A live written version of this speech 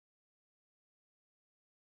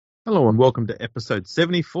Hello and welcome to episode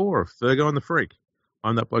 74 of Fergo and the Freak.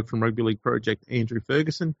 I'm that bloke from Rugby League Project, Andrew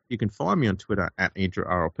Ferguson. You can find me on Twitter at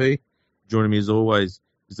AndrewRLP. Joining me as always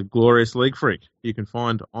is the glorious League Freak. You can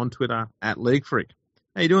find on Twitter at League Freak.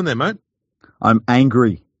 How you doing there, mate? I'm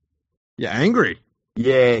angry. You're angry?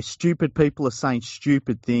 Yeah, stupid people are saying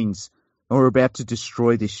stupid things and we're about to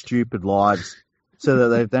destroy their stupid lives so that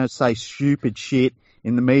they don't say stupid shit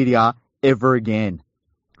in the media ever again.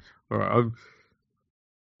 All right,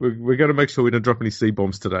 we're going to make sure we don't drop any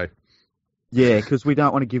C-bombs today. Yeah, because we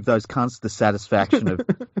don't want to give those cunts the satisfaction of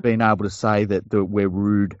being able to say that we're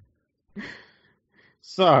rude.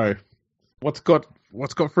 So, what's got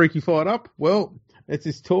Freaky fired up? Well, it's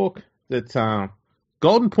this talk that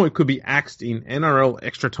Golden Point could be axed in NRL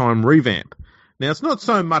extra time revamp. Now, it's not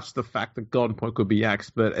so much the fact that Golden Point could be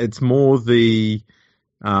axed, but it's more the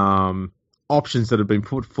options that have been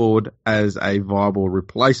put forward as a viable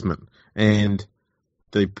replacement. And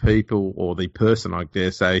the people, or the person, I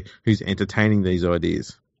dare say, who's entertaining these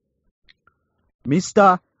ideas.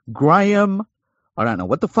 Mr. Graham, I don't know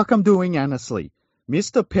what the fuck I'm doing, Annesley.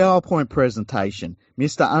 Mr. PowerPoint presentation,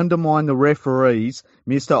 Mr. Undermine the referees,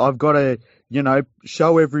 Mr. I've got to,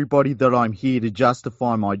 show everybody that I'm here to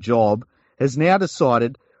justify my job, has now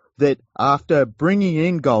decided that after bringing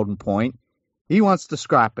in Golden Point, he wants to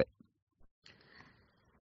scrap it.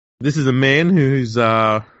 This is a man whose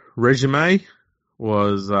resume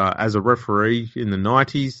was as a referee in the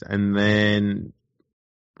 90s and then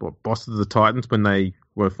boss of the Titans when they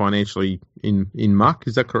were financially in muck.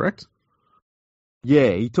 Is that correct?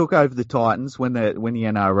 Yeah, he took over the Titans when the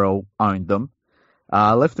NRL owned them,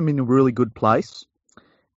 left them in a really good place.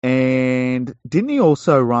 And did he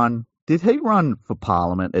run for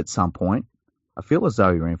Parliament at some point? I feel as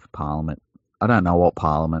though he ran for Parliament. I don't know what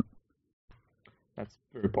Parliament. That's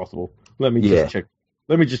very possible. Let me just check.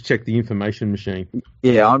 Let me just check the information machine.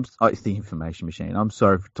 Yeah, it's the information machine. I'm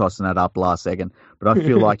sorry for tossing that up last second, but I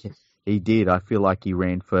feel like he did. I feel like he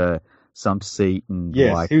ran for some seat and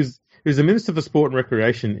he was the Minister for Sport and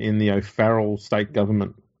Recreation in the O'Farrell state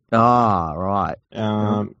government. Ah, right.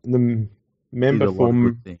 The member for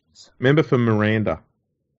Miranda.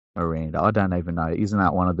 Miranda, I don't even know. Isn't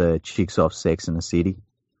that one of the chicks off Sex and the City?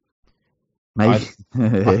 Maybe.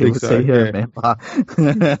 I think so. Member.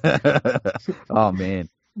 Oh man,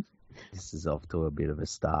 this is off to a bit of a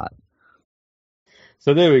start.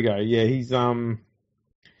 So there we go. Yeah, he's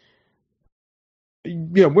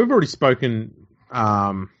we've already spoken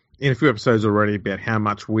in a few episodes already about how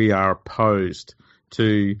much we are opposed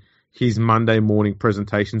to his Monday morning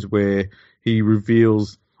presentations where he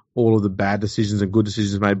reveals all of the bad decisions and good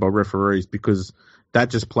decisions made by referees, because that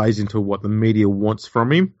just plays into what the media wants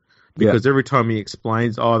from him. Because every time he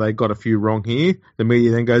explains, they got a few wrong here, the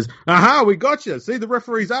media then goes, aha, we got you. See, the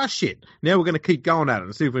referees are shit. Now we're going to keep going at it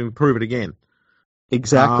and see if we can prove it again.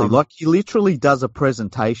 Exactly. Like he literally does a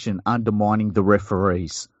presentation undermining the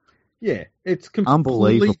referees. Yeah, it's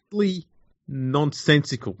completely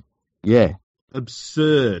nonsensical. Yeah.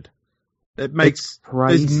 Absurd.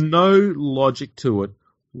 There's no logic to it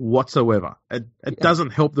whatsoever. It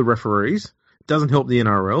doesn't help the referees. It doesn't help the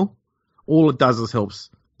NRL. All it does is helps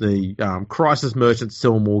the crisis merchants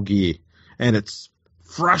sell more gear, and it's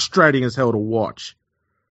frustrating as hell to watch.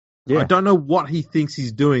 Yeah. I don't know what he thinks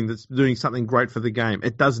he's doing that's doing something great for the game.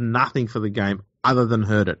 It does nothing for the game other than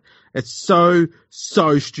hurt it. It's so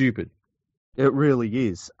stupid. It really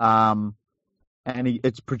is.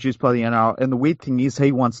 It's produced by the NRL, and the weird thing is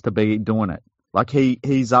he wants to be doing it. Like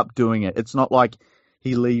he's up doing it. It's not like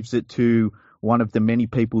he leaves it to one of the many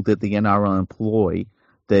people that the NRL employ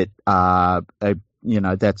that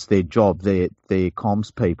that's their job. They're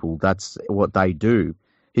comms people. That's what they do.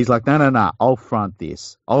 He's like, no, I'll front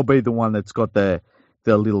this. I'll be the one that's got the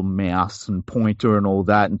little mouse and pointer and all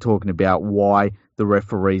that and talking about why the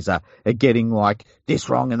referees are getting like this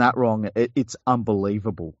wrong and that wrong. It's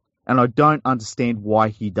unbelievable. And I don't understand why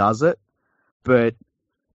he does it. But,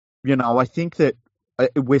 I think that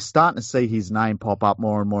we're starting to see his name pop up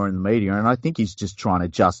more and more in the media. And I think he's just trying to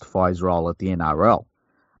justify his role at the NRL.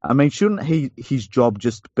 I mean, shouldn't his job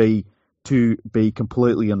just be to be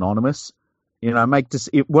completely anonymous?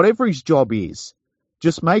 Whatever his job is,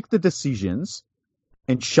 just make the decisions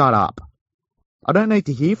and shut up. I don't need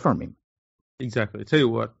to hear from him. Exactly. I tell you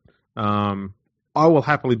what, I will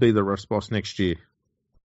happily be the refs boss next year.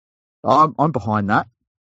 I'm behind that.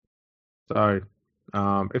 So,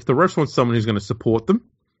 if the refs want someone who's going to support them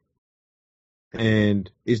and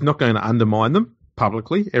is not going to undermine them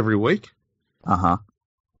publicly every week,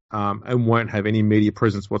 and won't have any media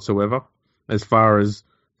presence whatsoever as far as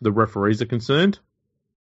the referees are concerned,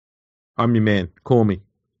 I'm your man. Call me.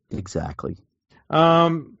 Exactly.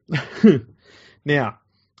 Now,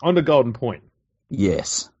 on to Golden Point.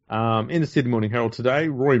 Yes. In the Sydney Morning Herald today,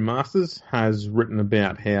 Roy Masters has written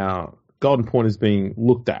about how Golden Point is being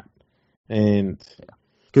looked at. And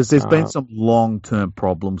because there's been some long-term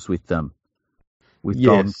problems with them, with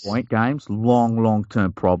Golden Point games,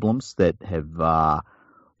 long-term problems that have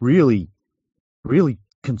really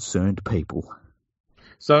concerned people.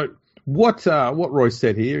 So what Roy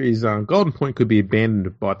said here is Golden Point could be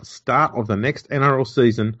abandoned by the start of the next NRL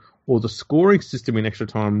season, or the scoring system in extra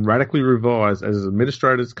time radically revised as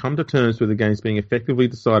administrators come to terms with the games being effectively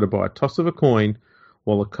decided by a toss of a coin,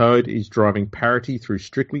 while the code is driving parity through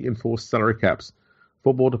strictly enforced salary caps,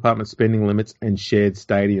 football department spending limits, and shared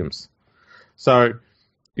stadiums. So,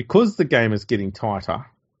 because the game is getting tighter,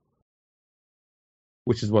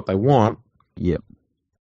 which is what they want,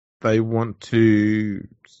 they want to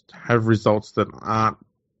have results that aren't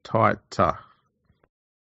tighter.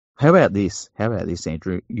 How about this,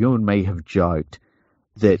 Andrew? You and me have joked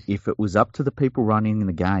that if it was up to the people running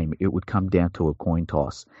the game, it would come down to a coin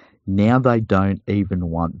toss. Now they don't even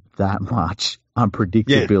want that much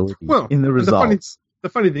unpredictability in the results. The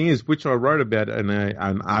funny thing is, which I wrote about in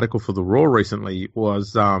an article for The Raw recently,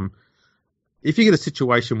 was if you get a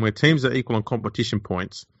situation where teams are equal on competition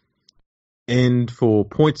points, and for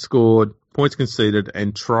points scored, points conceded,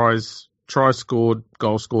 and tries scored,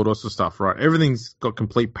 goals scored, all sorts of stuff, right? Everything's got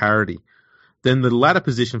complete parity. Then the ladder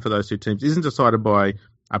position for those two teams isn't decided by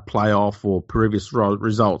a playoff or previous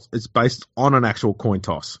results. It's based on an actual coin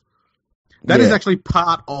toss. That is actually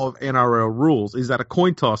part of NRL rules, is that a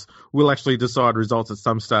coin toss will actually decide results at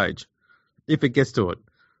some stage, if it gets to it.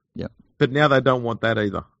 Yep. But now they don't want that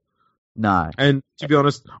either. No. And to be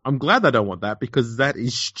honest, I'm glad they don't want that, because that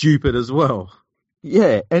is stupid as well.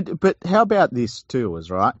 Yeah, but how about this too, is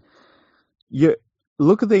right? You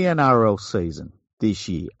look at the NRL season this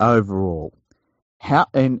year overall.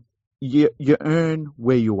 You earn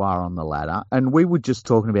where you are on the ladder, and we were just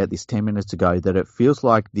talking about this 10 minutes ago, that it feels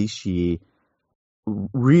like this year,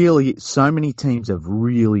 really, so many teams have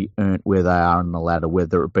really earned where they are on the ladder,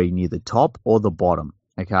 whether it be near the top or the bottom.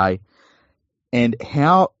 Okay, and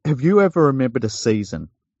how have you ever remembered a season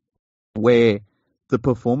where the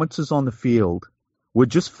performances on the field were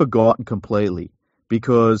just forgotten completely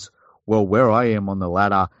because, well, where I am on the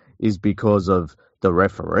ladder is because of the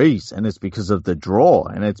referees, and it's because of the draw,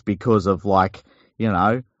 and it's because of, like,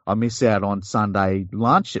 I miss out on Sunday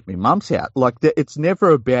lunch at my mum's house. Like, it's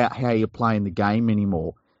never about how you're playing the game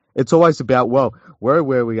anymore. It's always about, well, we're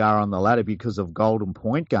where we are on the ladder because of Golden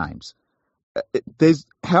Point games.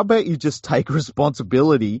 How about you just take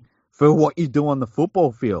responsibility for what you do on the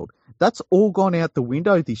football field? That's all gone out the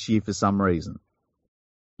window this year for some reason.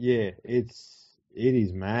 Yeah, it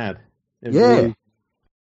is mad.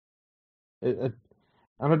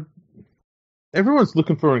 Everyone's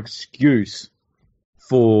looking for an excuse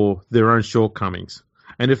for their own shortcomings.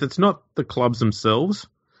 And if it's not the clubs themselves,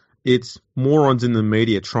 it's morons in the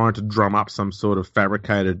media trying to drum up some sort of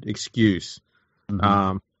fabricated excuse.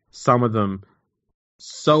 Mm-hmm. Some of them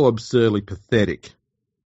so absurdly pathetic.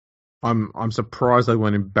 I'm surprised they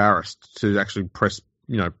weren't embarrassed to actually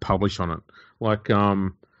publish on it. Like,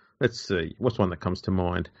 let's see, what's one that comes to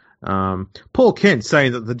mind? Paul Kent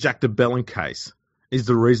saying that the Jack de Belin case is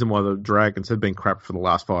the reason why the Dragons have been crap for the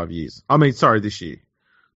last 5 years. This year.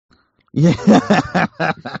 Yeah.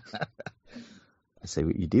 I see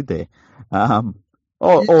what you did there.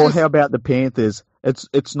 Or how about the Panthers?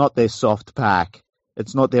 It's not their soft pack.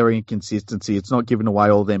 It's not their inconsistency. It's not giving away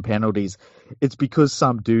all them penalties. It's because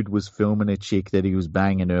some dude was filming a chick that he was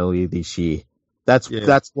banging earlier this year. That's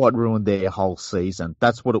what ruined their whole season.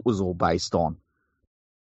 That's what it was all based on.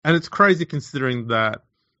 And it's crazy considering that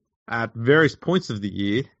at various points of the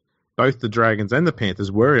year, both the Dragons and the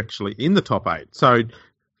Panthers were actually in the top 8. So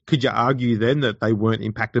could you argue then that they weren't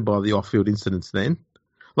impacted by the off-field incidents then?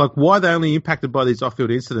 Like, why are they only impacted by these off-field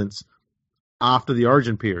incidents after the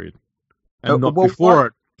origin period and not before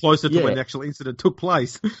it, closer to when the actual incident took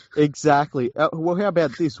place? Exactly. Well, how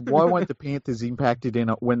about this? Why weren't the Panthers impacted in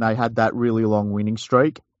it when they had that really long winning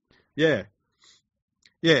streak? Yeah.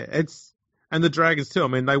 Yeah, and the Dragons too. I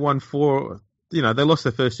mean, they won 4, they lost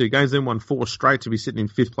their first 2 games, then won 4 straight to be sitting in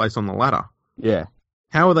 5th place on the ladder. Yeah.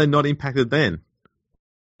 How are they not impacted then?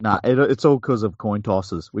 Nah, it's all because of coin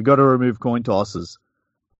tosses. We got to remove coin tosses.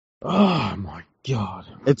 Oh my God.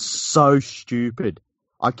 It's so stupid.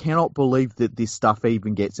 I cannot believe that this stuff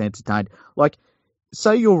even gets entertained. Like,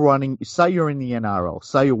 say you're in the NRL,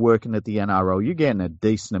 say you're working at the NRL, you're getting a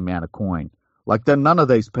decent amount of coin. Like, none of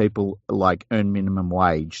these people, earn minimum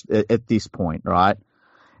wage at this point, right?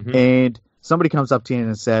 Mm-hmm. And somebody comes up to you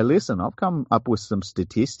and says, listen, I've come up with some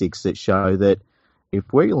statistics that show that if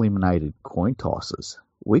we eliminated coin tosses,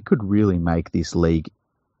 we could really make this league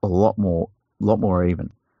a lot more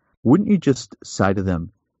even. Wouldn't you just say to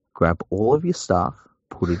them, grab all of your stuff,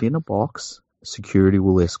 put it in a box, security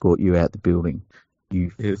will escort you out the building?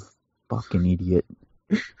 You fucking idiot.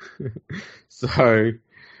 So,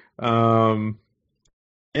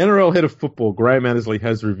 NRL head of football, Graham Annesley,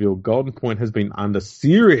 has revealed Golden Point has been under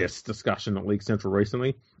serious discussion at League Central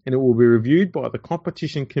recently, and it will be reviewed by the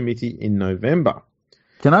competition committee in November.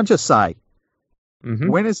 Can I just say,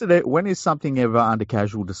 when is something ever under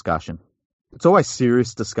casual discussion? It's always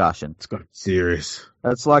serious discussion. It's got to be serious.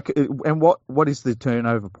 It's like, and what is the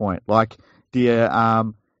turnover point? Like, do you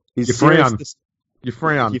you frown? You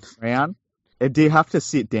frown. Do you have to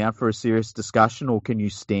sit down for a serious discussion, or can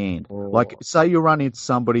you stand? Like, say you run into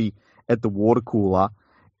somebody at the water cooler,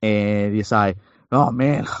 and you say, "Oh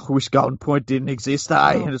man, I wish Golden Point didn't exist."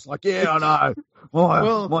 And it's like, "Yeah, I know.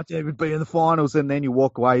 Might even be in the finals," and then you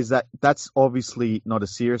walk away. That's obviously not a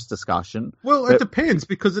serious discussion? Well, it depends,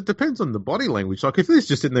 because it depends on the body language. Like, if he's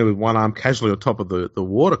just sitting there with one arm casually on top of the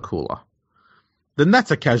water cooler, then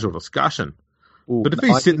that's a casual discussion. Ooh, but if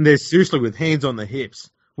he's sitting there seriously with hands on the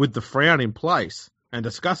hips, with the frown in place and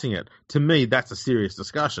discussing it, to me, that's a serious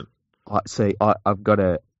discussion. I've got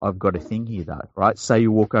a thing here though, right? Say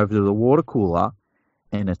you walk over to the water cooler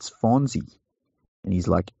and it's Fonze, and he's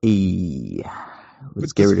like,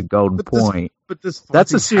 let's get rid of Golden Point.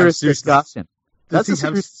 That's a serious discussion. That's a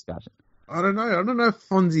serious discussion. I don't know. I don't know if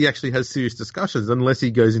Fonze actually has serious discussions unless he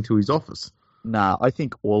goes into his office. No, I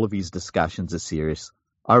think all of his discussions are serious.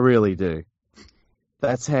 I really do.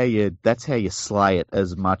 That's how you slay it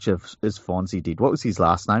as much as Fonze did. What was his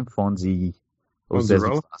last name? Fonze. I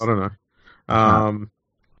don't know.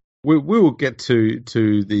 We will get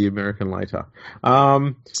to the American later.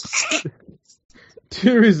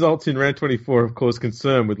 Two results in round 24 have caused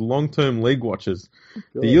concern with long-term league watchers.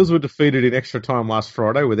 Good. The Eels were defeated in extra time last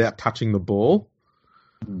Friday without touching the ball.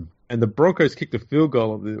 And the Broncos kicked a field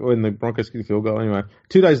goal. Anyway,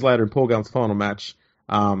 2 days later in Paul Gallen's final match,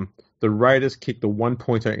 the Raiders kicked a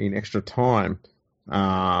 1-pointer in extra time.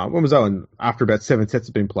 When was that? After about 7 sets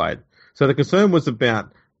had been played. So the concern was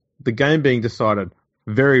about the game being decided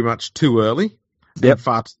very much too early and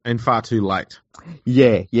far too late.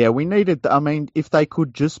 Yeah, we needed. I mean, if they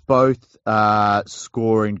could just both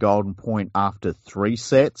score in Golden Point after 3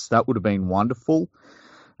 sets, that would have been wonderful.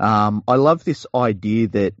 I love this idea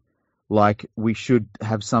that, like, we should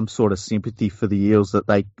have some sort of sympathy for the Eels, that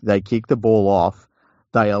they kick the ball off.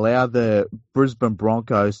 They allow the Brisbane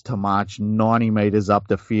Broncos to march 90 metres up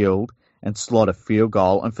the field and slot a field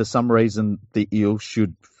goal, and for some reason the Eels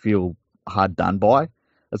should feel hard done by.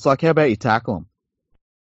 It's like, how about you tackle them?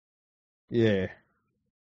 Yeah.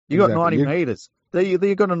 You got 90 metres. You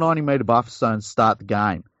got a 90-metre buffer zone to start the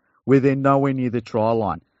game, where they're nowhere near the try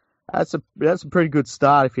line. That's a pretty good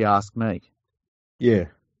start, if you ask me. Yeah.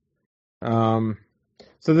 So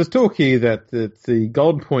there's talk here that the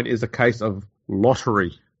Golden Point is a case of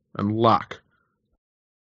lottery and luck.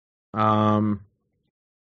 I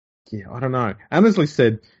don't know. Annesley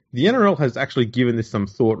said, the NRL has actually given this some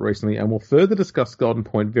thought recently and will further discuss Golden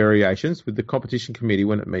Point variations with the competition committee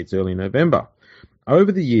when it meets early November.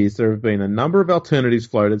 Over the years, there have been a number of alternatives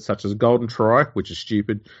floated, such as golden try, which is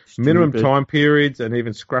stupid, minimum time periods, and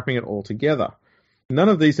even scrapping it altogether. None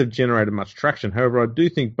of these have generated much traction. However, I do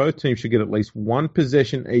think both teams should get at least one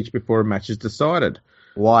possession each before a match is decided.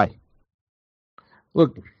 Why?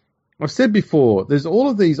 Look, I've said before, there's all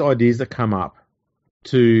of these ideas that come up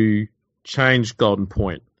to change Golden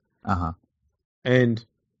Point. Uh-huh. And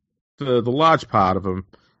for the large part of them,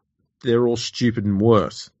 they're all stupid and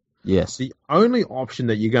worse. Yes. The only option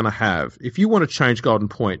that you're going to have, if you want to change Golden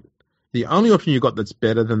Point, the only option you've got that's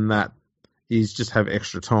better than that is just have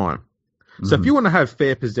extra time. Mm-hmm. So if you want to have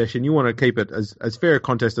fair possession, you want to keep it as fair a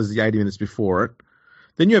contest as the 80 minutes before it,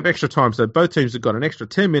 then you have extra time. So both teams have got an extra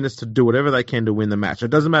 10 minutes to do whatever they can to win the match.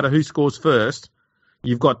 It doesn't matter who scores first.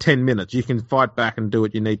 You've got 10 minutes. You can fight back and do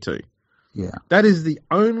what you need to. Yeah. That is the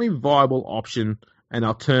only viable option and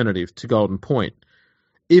alternative to Golden Point,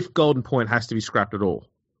 if Golden Point has to be scrapped at all.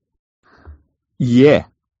 Yeah.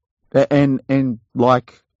 And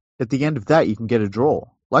like, at the end of that, you can get a draw.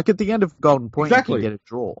 Like, at the end of Golden Point, You can get a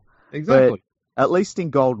draw. Exactly. But at least in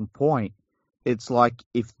Golden Point, it's like,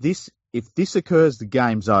 if this occurs, the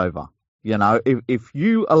game's over. You know, if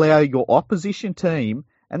you allow your opposition team,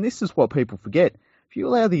 and this is what people forget, if you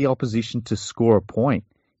allow the opposition to score a point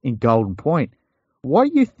in Golden Point, why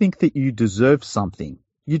do you think that you deserve something?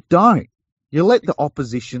 You don't. You let the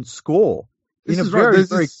opposition score in a very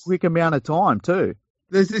quick amount of time too.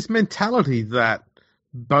 There's this mentality that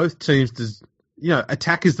both teams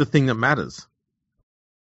attack is the thing that matters.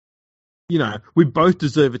 we both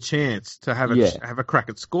deserve a chance to have a crack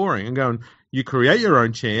at scoring, and going, you create your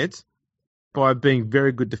own chance by being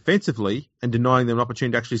very good defensively and denying them an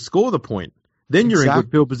opportunity to actually score the point. Then you're in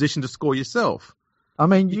good field position to score yourself. I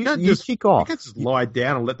mean, you kick off. You can't just lie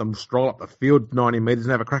down and let them stroll up the field 90 metres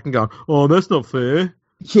and have a crack and go, oh, that's not fair.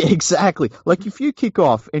 Yeah, exactly. Like, if you kick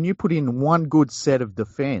off and you put in one good set of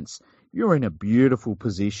defence, you're in a beautiful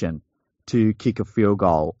position to kick a field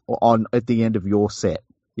goal at the end of your set.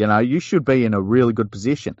 You should be in a really good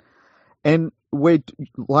position. And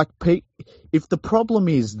Pete, if the problem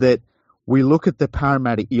is that we look at the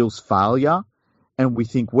Parramatta Eels' failure and we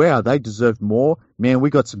think, wow, they deserved more, man,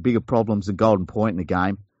 we got some bigger problems than Golden Point in the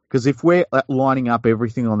game. Because if we're lining up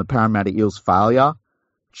everything on the Parramatta Eels' failure,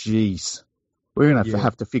 geez, we're going to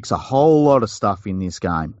have to fix a whole lot of stuff in this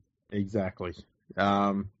game. Exactly.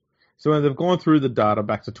 So they've gone through the data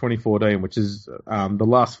back to 2014, which is the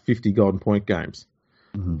last 50 Golden Point games.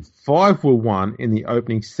 Mm-hmm. 5 were won in the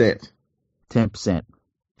opening set. 10%.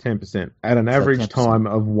 10%. At an average 10%. Time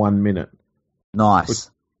of 1 minute. Nice. Which,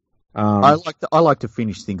 I like to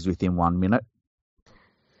finish things within 1 minute.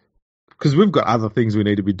 Because we've got other things we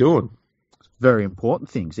need to be doing. Very important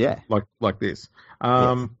things, yeah. Like this.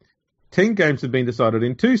 10 games have been decided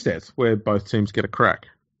in 2 sets where both teams get a crack.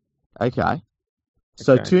 Okay.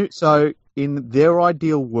 So in their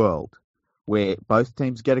ideal world, where both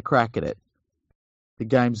teams get a crack at it, the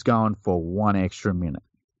game's going for 1 extra minute.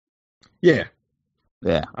 Yeah.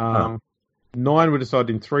 Yeah. 9 were decided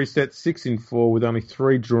in 3 sets, 6 in 4, with only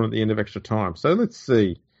 3 drawn at the end of extra time. So let's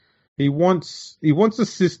see. He wants a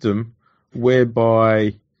system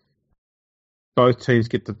whereby both teams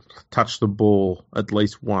get to touch the ball at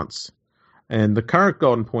least once. And the current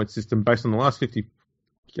Golden Point system, based on the last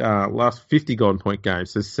 50 Golden Point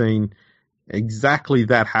games, has seen exactly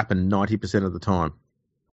that happen 90% of the time.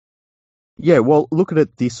 Yeah, well, look at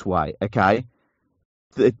it this way, okay?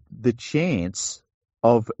 The chance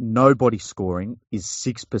of nobody scoring is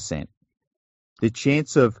 6%. The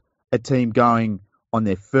chance of a team going on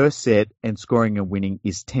their first set and scoring and winning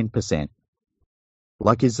is 10%.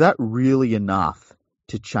 Like, is that really enough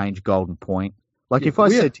to change Golden Point? Like, if I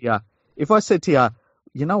said to you,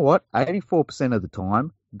 you know what, 84% of the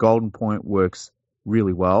time, Golden Point works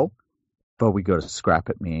really well, but we got to scrap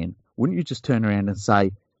it, man. Wouldn't you just turn around and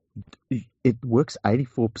say, it works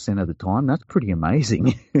 84% of the time? That's pretty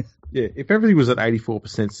amazing. Yeah, if everything was at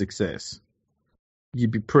 84% success,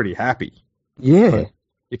 you'd be pretty happy. Yeah. But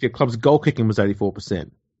if your club's goal kicking was 84%,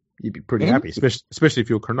 you'd be pretty happy, especially if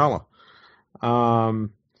you're Cronulla.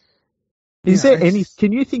 Can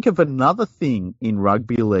you think of another thing in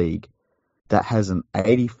rugby league that has an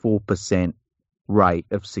 84% rate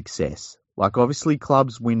of success? Like, obviously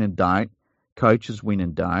clubs win and don't, coaches win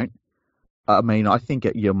and don't. I mean, I think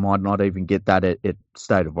you might not even get that at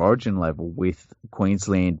state of origin level with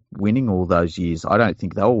Queensland winning all those years. I don't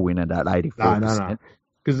think they'll win it at 84%. No.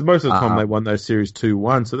 Because most of the time they won those series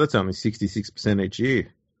 2-1, so that's only 66% each year.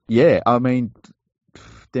 Yeah, I mean,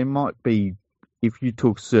 there might be, if you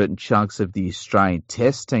took certain chunks of the Australian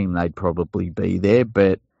Test team, they'd probably be there.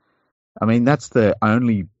 But, I mean, that's the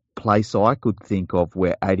only place I could think of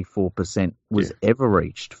where 84% was ever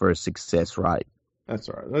reached for a success rate. That's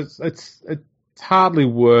right. It's hardly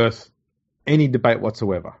worth any debate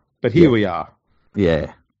whatsoever. But here we are.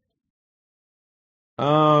 Yeah.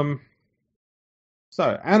 So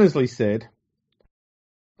Annesley said,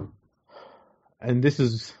 and this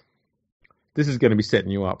is going to be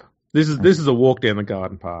setting you up. This is a walk down the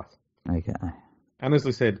garden path. Okay.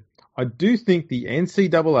 Annesley said, I do think the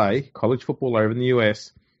NCAA, college football over in the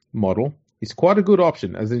US, model is quite a good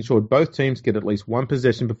option, as it ensured both teams get at least one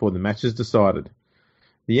possession before the match is decided.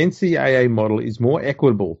 The NCAA model is more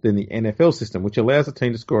equitable than the NFL system, which allows a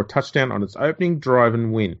team to score a touchdown on its opening drive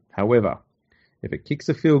and win. However, if it kicks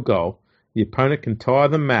a field goal, the opponent can tie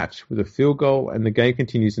the match with a field goal and the game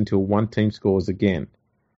continues until one team scores again.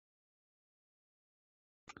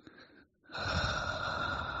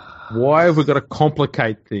 Why have we got to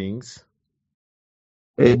complicate things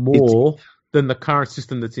more than the current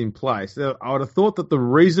system that's in place? I would have thought that the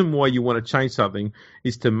reason why you want to change something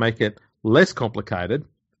is to make it less complicated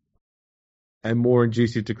and more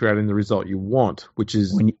conducive to creating the result you want, which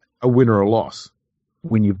is a win or a loss.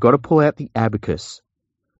 When you've got to pull out the abacus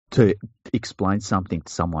to explain something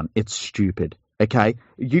to someone, it's stupid. Okay,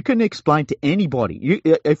 you can explain to anybody.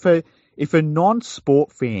 If a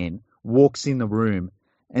non-sport fan walks in the room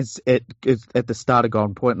and at the start of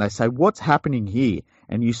Golden Point and they say, "What's happening here?"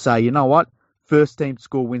 and you say, "You know what? First team to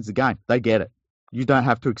score wins the game." They get it. You don't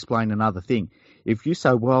have to explain another thing. If you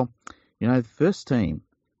say, "Well, you know, the first team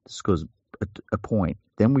scores a point,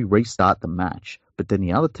 then we restart the match, but then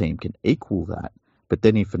the other team can equal that. But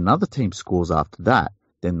then if another team scores after that,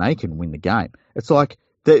 then they can win the game. It's like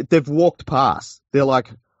they've walked past. They're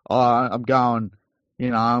like, oh, I'm going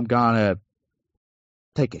to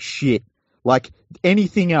take a shit. Like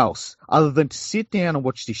anything else other than to sit down and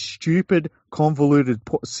watch this stupid, convoluted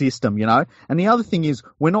system, you know? And the other thing is,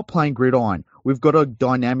 we're not playing gridiron. We've got a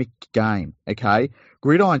dynamic game, okay?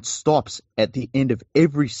 Gridiron stops at the end of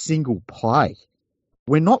every single play.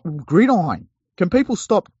 We're not gridiron. Can people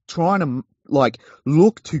stop trying to,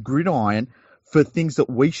 look to gridiron for things that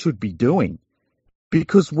we should be doing?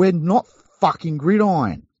 Because we're not fucking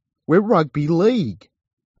gridiron. We're rugby league.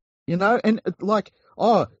 You know? And,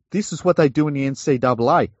 this is what they do in the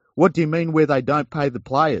NCAA. What do you mean where they don't pay the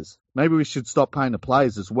players? Maybe we should stop paying the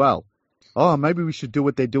players as well. Oh, maybe we should do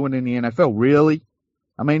what they're doing in the NFL. Really?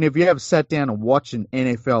 I mean, if you ever sat down and watched an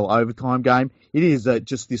NFL overtime game, it is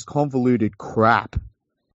just this convoluted crap.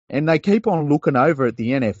 And they keep on looking over at the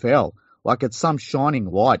NFL like it's some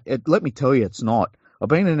shining light. Let me tell you, it's not. I've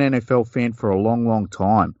been an NFL fan for a long, long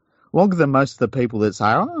time. Longer than most of the people that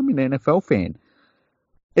say, oh, I'm an NFL fan.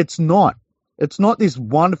 It's not. It's not this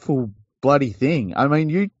wonderful bloody thing. I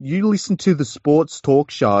mean, you listen to the sports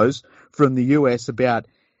talk shows from the US about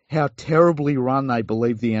how terribly run they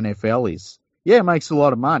believe the NFL is. Yeah, it makes a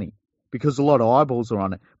lot of money because a lot of eyeballs are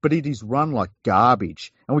on it, but it is run like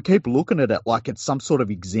garbage. And we keep looking at it like it's some sort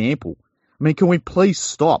of example. I mean, can we please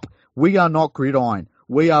stop? We are not gridiron.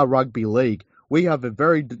 We are rugby league. We have a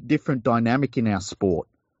very different dynamic in our sport.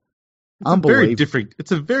 Unbelievable.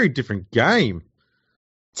 It's a very different game.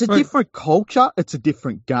 It's a different culture. It's a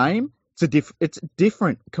different game. It's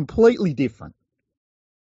different, completely different.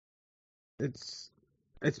 It's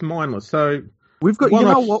mindless. So we've got,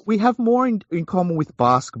 what? We have more in common with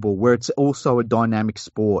basketball, where it's also a dynamic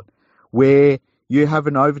sport, where you have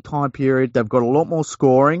an overtime period. They've got a lot more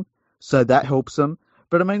scoring, so that helps them.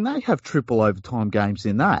 But I mean, they have triple overtime games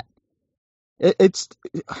in that.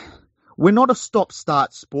 We're not a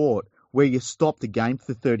stop-start sport where you stop the game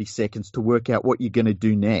for 30 seconds to work out what you're going to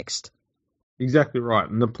do next. Exactly right.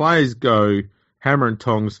 And the players go hammer and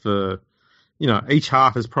tongs for, each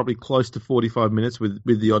half is probably close to 45 minutes with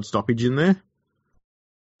the odd stoppage in there.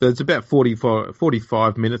 So it's about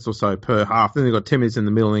 45 minutes or so per half. Then they've got 10 minutes in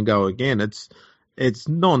the middle and go again. It's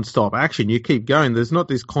non-stop action. You keep going. There's not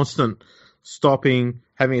this constant stopping,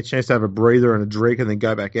 having a chance to have a breather and a drink and then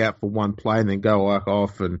go back out for one play and then go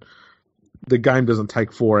off, and the game doesn't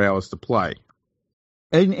take 4 hours to play.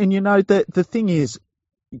 And the thing is,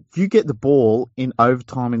 you get the ball in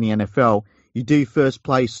overtime in the NFL, you do first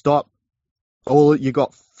play, stop, you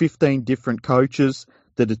got 15 different coaches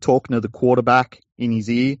that are talking to the quarterback in his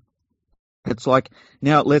ear. It's like,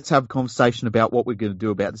 now let's have a conversation about what we're going to do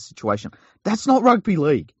about the situation. That's not rugby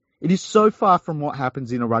league. It is so far from what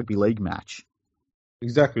happens in a rugby league match.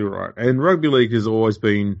 Exactly right. And rugby league has always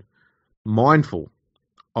been mindful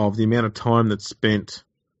of the amount of time that's spent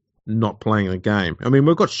not playing the game. I mean,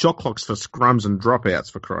 we've got shot clocks for scrums and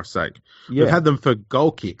dropouts, for Christ's sake. Yeah. We've had them for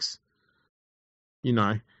goal kicks.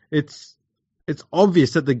 It's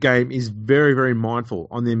obvious that the game is very, very mindful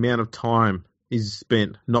on the amount of time is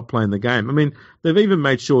spent not playing the game. I mean, they've even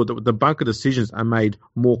made sure that the bunker decisions are made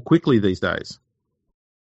more quickly these days.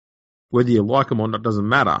 Whether you like them or not doesn't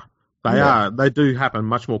matter. They do happen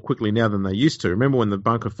much more quickly now than they used to. Remember when the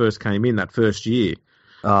bunker first came in that first year?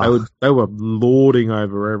 They were lording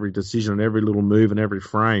over every decision and every little move and every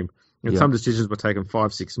frame. And some decisions were taken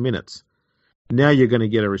 5-6 minutes. Now you're going to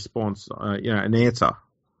get a response, an answer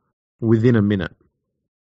within a minute.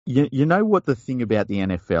 You know what the thing about the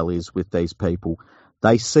NFL is with these people?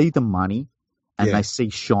 They see the money and they see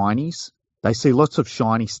shinies. They see lots of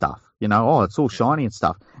shiny stuff. It's all shiny and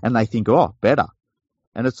stuff. And they think, better.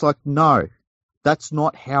 And it's like, no, that's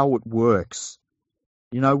not how it works.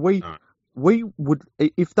 We would,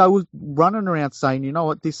 if they were running around saying, you know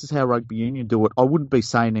what, this is how rugby union do it, I wouldn't be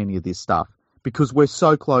saying any of this stuff because we're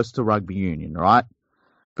so close to rugby union, right?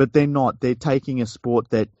 But they're not. They're taking a sport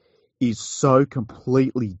that is so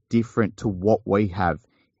completely different to what we have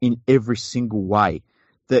in every single way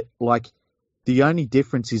that, the only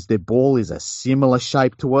difference is their ball is a similar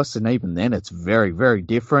shape to us, and even then it's very, very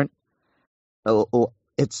different.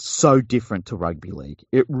 It's so different to rugby league.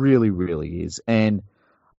 It really, really is. And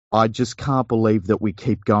I just can't believe that we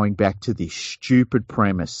keep going back to this stupid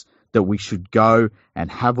premise that we should go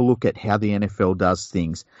and have a look at how the NFL does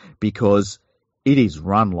things, because it is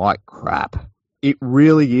run like crap. It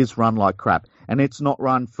really is run like crap. And it's not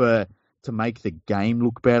run to make the game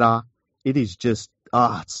look better. It is just,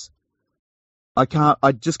 I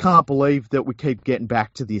just can't believe that we keep getting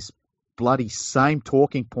back to this bloody same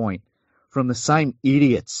talking point from the same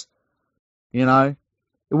idiots. You know,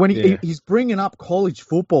 when he's bringing up college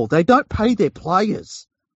football, they don't pay their players.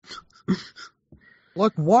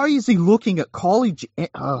 Like, why is he looking at college?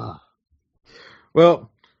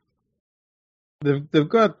 Well, they've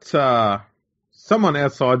got someone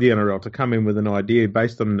outside the NRL to come in with an idea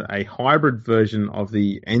based on a hybrid version of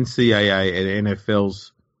the NCAA and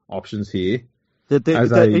NFL's options here. That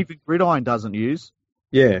even Gridiron doesn't use.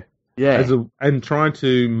 Yeah. Yeah. And trying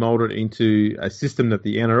to mold it into a system that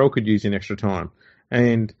the NRL could use in extra time.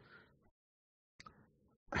 And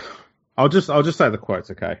I'll just say the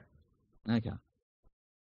quotes, okay? Okay.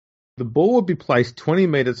 The ball would be placed 20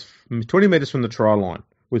 meters from the try line,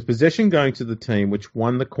 with possession going to the team which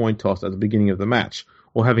won the coin toss at the beginning of the match,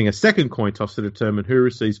 or having a second coin toss to determine who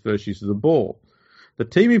receives first use of the ball. The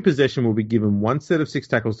team in possession will be given one set of 6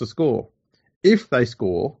 tackles to score. If they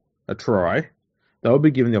score a try, they will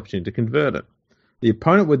be given the opportunity to convert it. The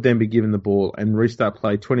opponent would then be given the ball and restart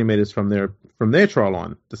play 20 metres from their try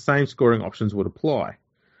line. The same scoring options would apply.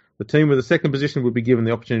 The team with the second position would be given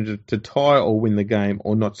the opportunity to tie or win the game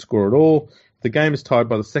or not score at all. If the game is tied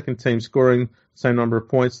by the second team scoring the same number of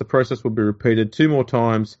points, the process will be repeated 2 more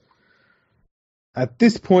times. At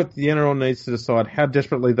this point, the NRL needs to decide how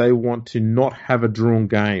desperately they want to not have a drawn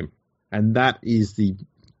game. And that is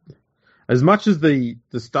as much as the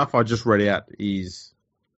stuff I just read out is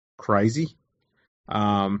crazy,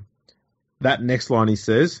 that next line he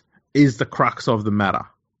says is the crux of the matter.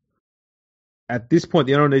 At this point,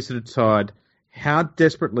 the NRL needs to decide how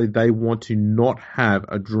desperately they want to not have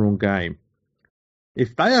a drawn game.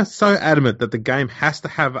 If they are so adamant that the game has to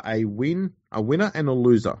have a winner and a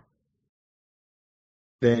loser,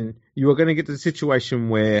 then you are going to get to the situation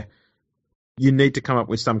where you need to come up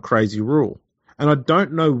with some crazy rule. And I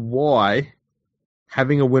don't know why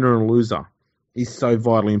having a winner and a loser is so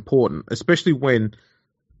vitally important, especially when,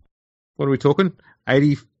 what are we talking?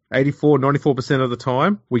 94% of the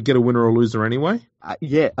time, we get a winner or a loser anyway.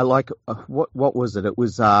 What was it? It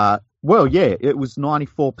was, it was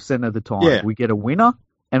 94% of the time we get a winner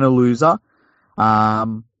and a loser.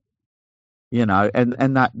 And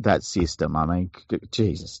that system, I mean,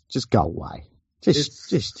 Jesus, just go away.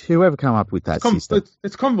 Just whoever come up with that system.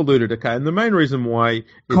 It's convoluted, okay? And the main reason why it's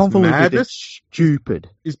convoluted madness, stupid,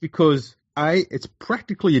 is because it's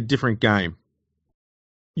practically a different game.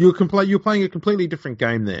 You're playing a completely different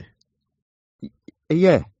game there.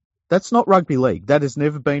 Yeah, that's not rugby league. That has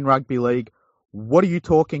never been rugby league. What are you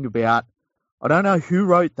talking about? I don't know who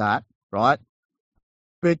wrote that, right?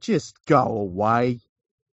 But just go away.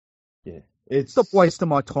 Yeah, stop wasting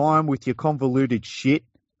my time with your convoluted shit.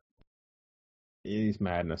 It is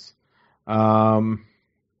madness. Oh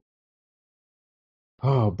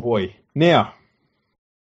boy. Now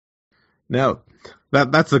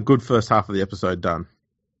that's a good first half of the episode done.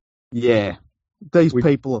 Yeah. These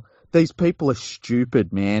people are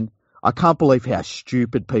stupid, man. I can't believe how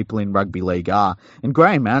stupid people in rugby league are. And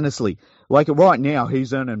Graham Annesley, like right now,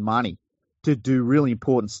 he's earning money to do really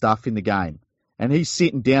important stuff in the game. And he's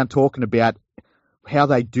sitting down talking about how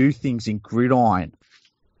they do things in gridiron.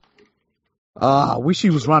 I wish he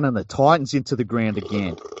was running the Titans into the ground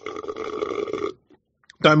again.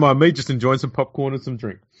 Don't mind me, just enjoying some popcorn and some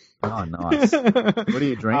drink. Oh, nice. What are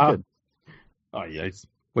you drinking? Yes.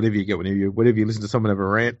 Whatever you get whenever you listen to someone have a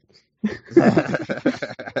rant.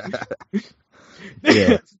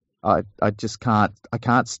 Yeah. I just can't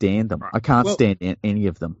stand them. Right. I can't stand any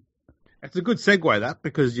of them. It's a good segue, that,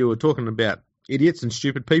 because you were talking about idiots and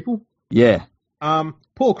stupid people. Yeah.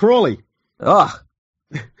 Paul Crawley. Oh.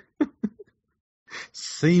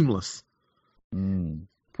 Seamless.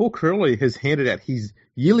 Paul Crawley has handed out his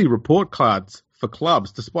yearly report cards for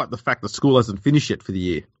clubs, despite the fact the school hasn't finished yet for the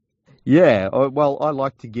year. Yeah, well, I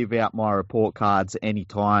like to give out my report cards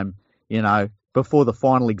anytime, before the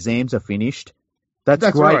final exams are finished. That's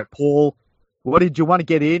great, right. Paul. What did you want to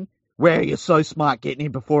get in? Well, you're so smart getting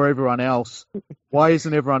in before everyone else. Why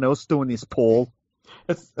isn't everyone else doing this, Paul?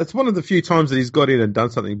 It's one of the few times that he's got in and done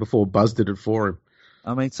something before Buzz did it for him.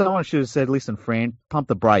 I mean, someone should have said, listen, friend, pump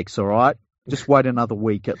the brakes, all right? Just wait another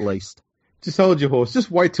week at least. Just hold your horse. Just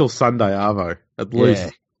wait till Sunday, Arvo, at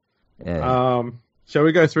least. Yeah. Shall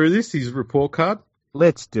we go through this, his report card?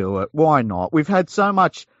 Let's do it. Why not? We've had so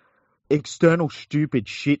much external stupid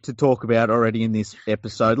shit to talk about already in this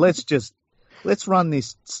episode. Let's run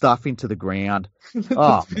this stuff into the ground.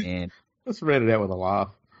 Oh, man. Let's read it out with a laugh.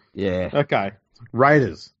 Yeah. Okay.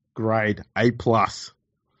 Raiders, grade A+.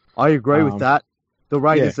 I agree with that. The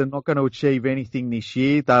Raiders are not going to achieve anything this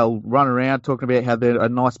year. They'll run around talking about how they're a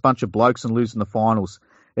nice bunch of blokes and losing the finals.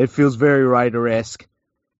 It feels very Raider-esque.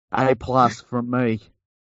 A+ from me.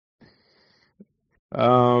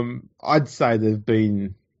 I'd say they've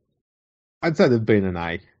been an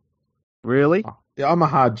A. Really? Yeah, I'm a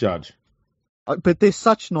hard judge. But they're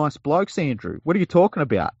such nice blokes, Andrew. What are you talking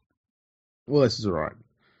about? Well, this is all right.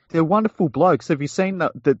 They're wonderful blokes. Have you seen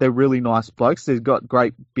that they're really nice blokes? They've got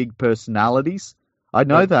great big personalities. I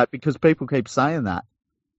know that because people keep saying that.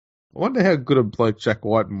 I wonder how good a bloke Jack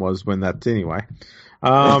Whiten was when that's anyway.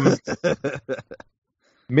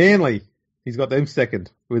 Manly, he's got them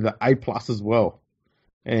second with an A+ as well.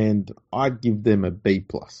 And I'd give them a B+.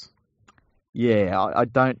 Yeah, I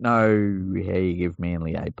don't know how you give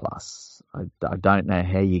Manly A+. I don't know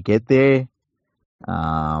how you get there.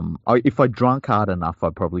 If I drunk hard enough,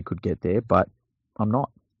 I probably could get there, but I'm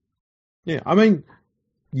not. Yeah, I mean,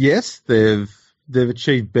 yes, they've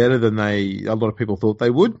achieved better than a lot of people thought they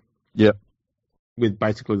would. Yep. With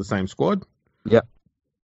basically the same squad. Yep.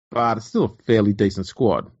 But it's still a fairly decent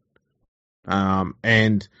squad.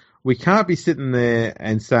 And we can't be sitting there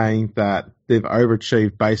and saying that they've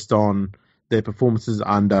overachieved based on their performances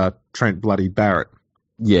under Trent bloody Barrett.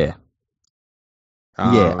 Yeah.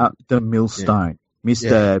 The millstone. Yeah.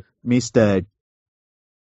 Mr. Handbrake.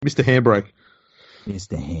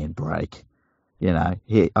 Mr. Handbrake. You know,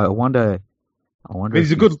 I wonder. I mean,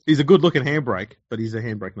 he's a good looking handbrake, but he's a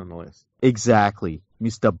handbrake nonetheless. Exactly,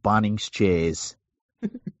 Mr. Bunnings chairs.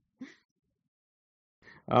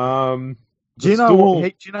 Do you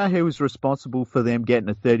know who was responsible for them getting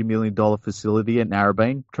a $30 million facility at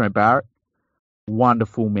Narrabeen? Trent Barrett.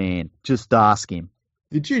 Wonderful man. Just ask him.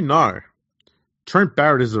 Did you know Trent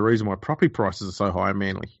Barrett is the reason why property prices are so high in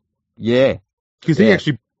Manly? Yeah, because he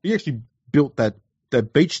actually built that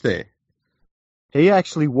beach there. He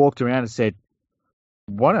actually walked around and said,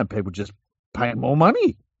 "Why don't people just pay more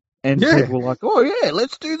money?" And people were like, "Oh yeah,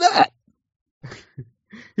 let's do that."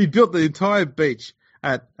 He built the entire beach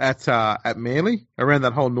at Manly around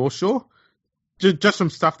that whole North Shore, just from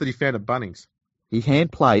stuff that he found at Bunnings. He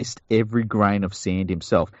hand placed every grain of sand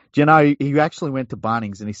himself. Do you know, he actually went to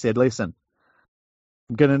Bunnings and he said, "Listen,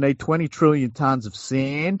 I'm going to need 20 trillion tons of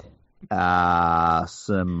sand,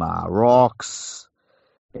 some rocks,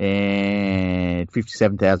 and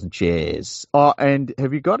 57,000 chairs. Oh, and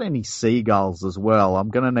have you got any seagulls as well? I'm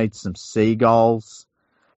going to need some seagulls.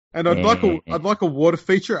 And I'd like a water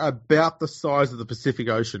feature about the size of the Pacific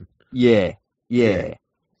Ocean." Yeah.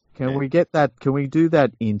 Can we get that? Can we do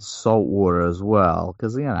that in salt water as well?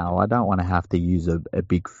 Because, you know, I don't want to have to use a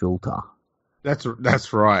big filter. That's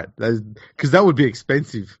right. Because that would be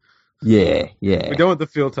expensive. Yeah. We don't want the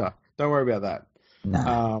filter. Don't worry about that.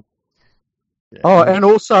 No. And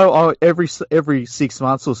also every 6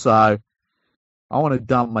 months or so, I want to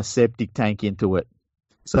dump my septic tank into it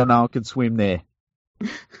so no one can swim there.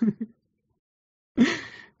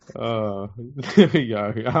 There we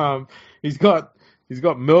go. He's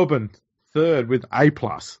got Melbourne third with A+,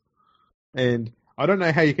 and I don't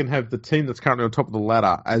know how you can have the team that's currently on top of the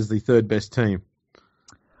ladder as the third best team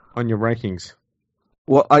on your rankings.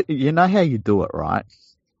 Well, you know how you do it, right?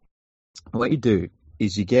 What you do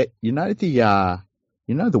is you get, the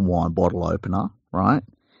wine bottle opener, right?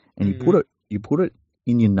 And you put it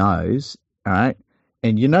in your nose, all right?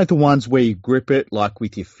 And you know the ones where you grip it like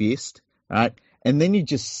with your fist, right? And then you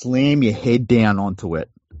just slam your head down onto it.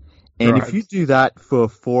 And if you do that for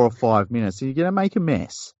 4 or 5 minutes, you're going to make a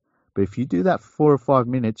mess. But if you do that for 4 or 5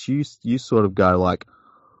 minutes, you sort of go like,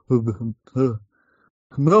 Melbourne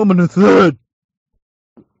a third.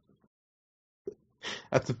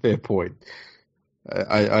 That's a fair point.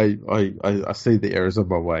 I see the errors of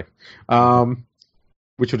my way.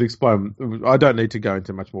 Which would explain. I don't need to go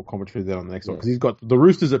into much more commentary there on the next one because he's got the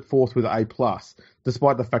Roosters at fourth with A+,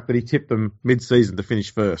 despite the fact that he tipped them mid-season to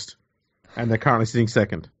finish first, and they're currently sitting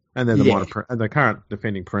second, and they're the current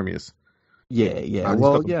defending premiers. Yeah.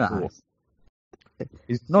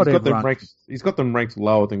 He's got them ranked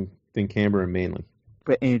lower than Canberra and Manly.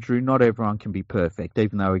 But Andrew, not everyone can be perfect,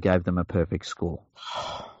 even though we gave them a perfect score.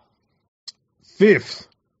 Fifth,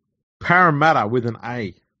 Parramatta with an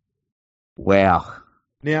A. Wow.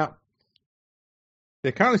 Now,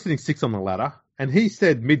 they're currently sitting 6th on the ladder, and he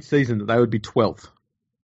said mid-season that they would be 12th.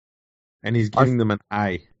 And he's giving them an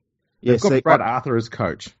A. They've got Brad Arthur as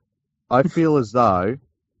coach. I feel as though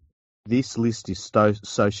this list is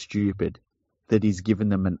so stupid that he's given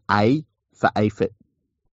them an A for AFIT.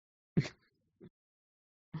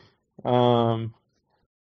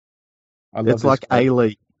 It's like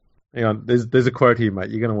A-League. Hang on, there's a quote here,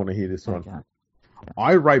 mate. You're going to want to hear this one. Okay.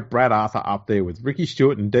 I rate Brad Arthur up there with Ricky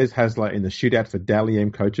Stewart and Des Hasler in the shootout for Dally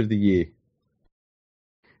M Coach of the Year.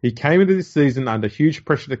 He came into this season under huge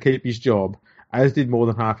pressure to keep his job, as did more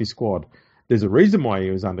than half his squad. there's a reason why he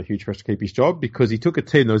was under huge pressure to keep his job, because he took a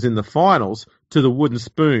team that was in the finals to the wooden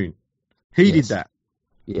spoon. He did that.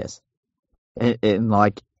 Yes. And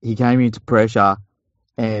like, he came into pressure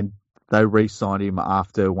and they re-signed him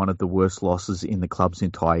after one of the worst losses in the club's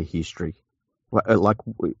entire history. Like,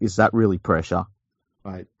 is that really pressure?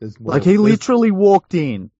 Mate, he literally walked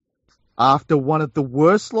in after one of the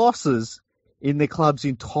worst losses in the club's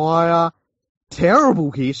entire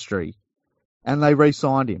terrible history, and they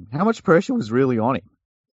re-signed him. How much pressure was really on him?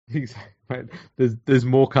 Exactly, mate. There's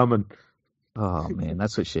more coming. Oh, man,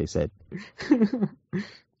 that's what she said.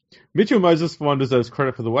 Mitchell Moses, for one, deserves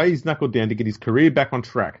credit for the way he's knuckled down to get his career back on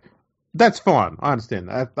track. That's fine. I understand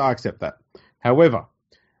that. I accept that. However,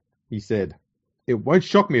 he said, it won't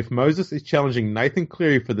shock me if Moses is challenging Nathan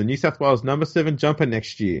Cleary for the New South Wales number 7 jumper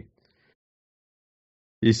next year.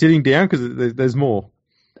 You're sitting down because there's more.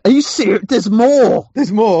 Are you serious? There's more.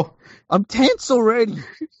 There's more. I'm tense already.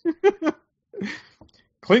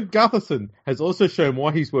 Clint Gutherson has also shown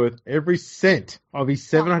why he's worth every cent of his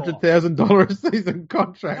 $700,000 a season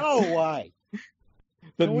contract. No way.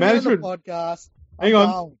 That management podcast. Hang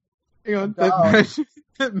on.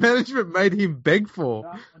 That management made him beg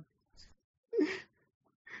for.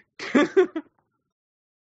 Hey,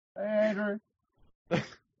 Andrew.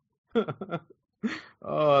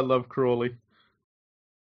 Oh, I love Crawley.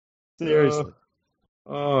 Seriously.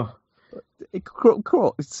 Cool.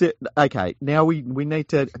 Okay, now we need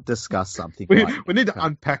to discuss something. We need to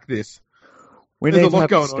unpack this. There's a lot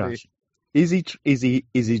going on here. Is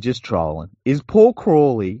he just trolling? Is Paul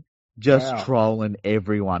Crawley just trolling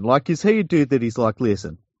everyone? Like, is he a dude that he's like,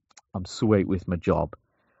 listen, I'm sweet with my job.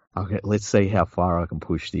 Okay, let's see how far I can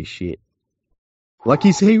push this shit. Like,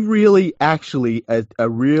 is he really actually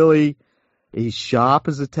he's sharp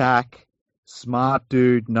as a tack, smart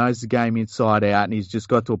dude, knows the game inside out, and he's just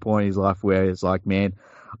got to a point in his life where it's like, man,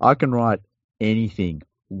 I can write anything.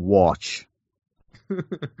 Watch. It's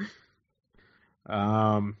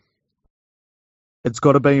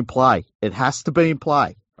got to be in play. It has to be in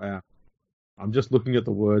play. Wow. I'm just looking at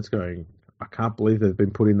the words going, I can't believe they've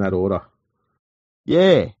been put in that order.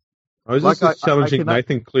 Yeah. I was just challenging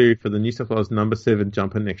Nathan Cleary for the New South Wales number 7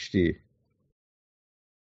 jumper next year.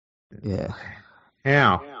 Yeah.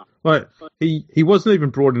 How? Like, he wasn't even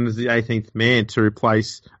brought in as the 18th man to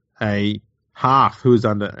replace a half who was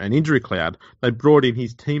under an injury cloud. They brought in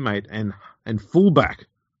his teammate and fullback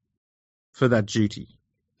for that duty.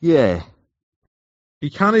 Yeah. He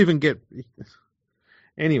can't even get...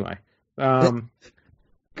 Anyway.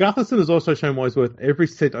 Gutherson has also shown why he's worth every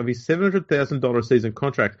cent of his $700,000 a season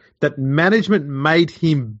contract that management made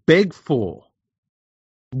him beg for.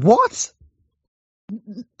 What?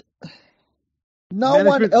 No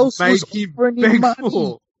one else was offering him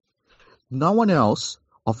money. No one else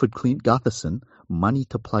offered Clint Gutherson money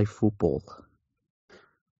to play football.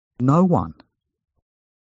 No one.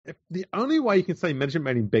 The only way you can say management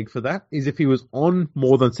made him beg for that is if he was on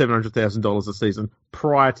more than $700,000 a season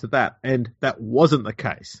prior to that, and that wasn't the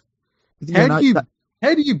case. How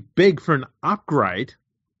do you beg for an upgrade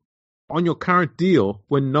on your current deal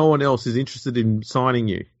when no one else is interested in signing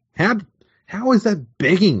you? How is that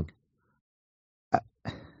begging?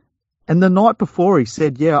 And the night before he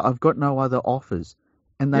said, yeah, I've got no other offers.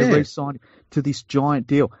 And they re-signed him to this giant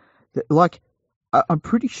deal. Like, I'm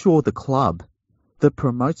pretty sure the club that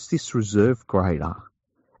promotes this reserve grader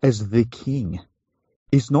as the king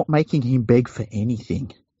is not making him beg for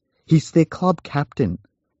anything. He's their club captain.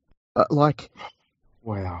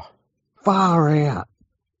 Wow. Far out.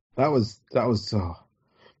 That was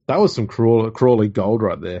some Crawley gold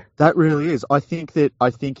right there. That really is. I think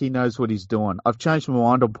he knows what he's doing. I've changed my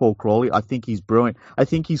mind on Paul Crawley. I think he's brilliant. I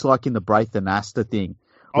think he's like in the Braith and Asta thing.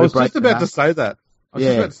 I was just about to say that.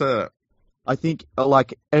 I think,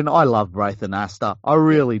 and I love Braith and Asta. I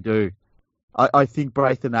really do. I think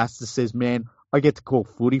Braith and Asta says, man, I get to call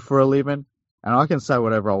footy for a living, and I can say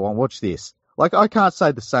whatever I want. Watch this. Like, I can't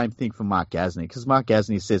say the same thing for Mark Gasnier, because Mark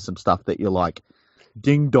Gasnier says some stuff that you're like,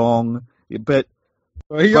 ding dong, but...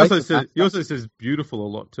 Well, he also says beautiful a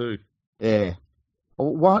lot too. Yeah. I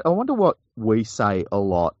wonder what we say a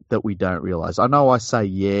lot that we don't realise. I know I say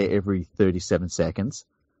yeah every 37 seconds.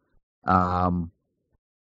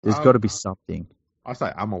 There's got to be something. I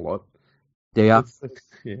say a lot. Do you?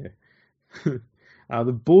 Yeah.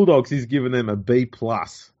 The Bulldogs, he's given them a B+.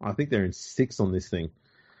 I think they're in 6 on this thing.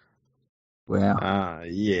 Wow.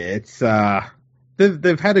 Yeah, it's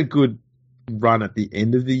they've had a good run at the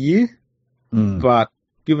end of the year, but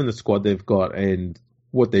given the squad they've got and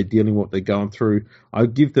what they're dealing, what they're going through, I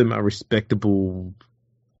give them a respectable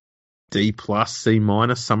D+,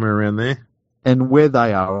 C-, somewhere around there. And where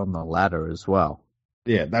they are on the ladder as well.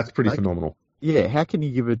 Yeah, that's pretty phenomenal. Yeah, how can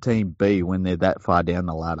you give a team B when they're that far down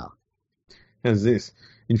the ladder? How's this?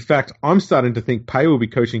 In fact, I'm starting to think Pay will be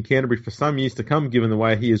coaching Canterbury for some years to come, given the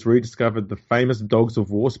way he has rediscovered the famous Dogs of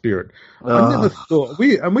War spirit. I never thought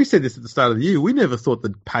we said this at the start of the year. We never thought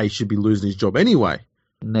that Pay should be losing his job anyway.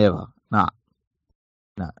 Never, no.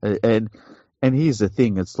 And here's the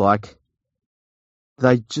thing: it's like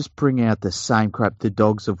they just bring out the same crap. The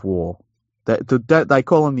Dogs of War. They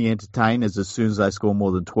call them the entertainers as soon as they score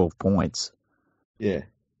more than 12 points. Yeah,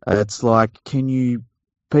 it's like, can you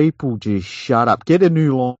people just shut up? Get a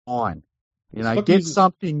new line.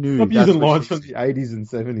 Something new. Stop using lines from the 80s and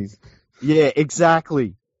 70s. Yeah,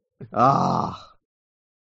 exactly. Oh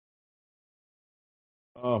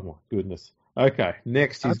my goodness. Okay,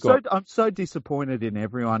 next I'm so disappointed in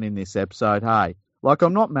everyone in this episode. Hey, like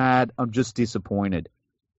I'm not mad. I'm just disappointed.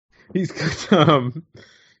 He's got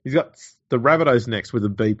the Rabbitohs next with a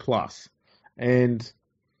B+, and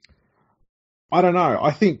I don't know.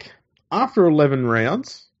 I think after 11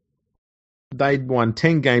 rounds, they'd won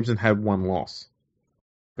 10 games and had 1 loss.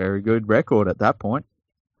 Very good record at that point.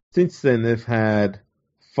 Since then, they've had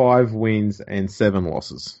 5 wins and 7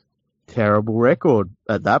 losses. Terrible record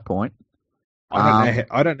at that point. I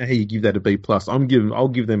don't know how you give that a B+. I'll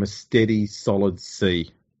give them a steady, solid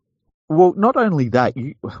C. Well, not only that,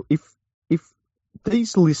 if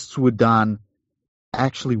these lists were done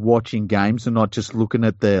actually watching games and not just looking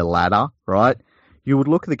at their ladder, right? You would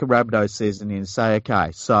look at the Rabbitohs season and say,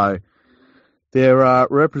 okay, so their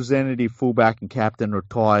representative fullback and captain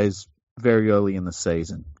retires very early in the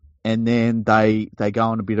season. And then they go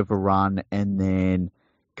on a bit of a run, and then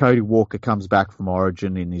Cody Walker comes back from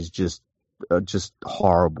Origin and is just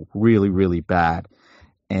horrible, really, really bad.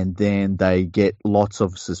 And then they get lots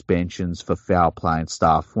of suspensions for foul play and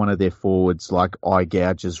stuff. One of their forwards, like, eye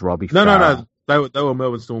gouges Robbie Farah. No. They were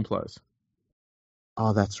Melbourne Storm players.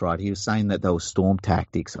 Oh, that's right. He was saying that they were Storm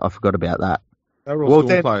tactics. I forgot about that. They were all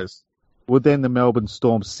Storm players. Well, then the Melbourne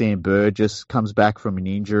Storm, Sam Burgess, comes back from an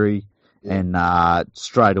injury and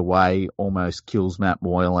straight away almost kills Matt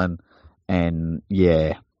Moylan. And,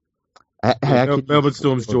 yeah. Melbourne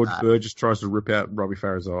Storm's George Burgess tries to rip out Robbie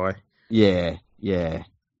Farah's eye. Yeah.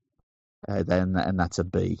 And that's a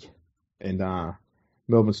B. And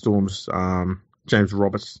Melbourne Storm's James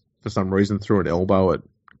Roberts, for some reason, threw an elbow at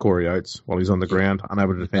Corey Oates while he's on the ground,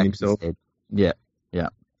 unable to defend himself. Yeah.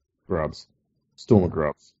 Grubs. Storm of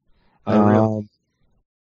Grubs.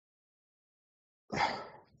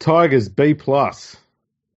 Tigers, B+.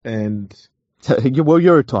 And... well,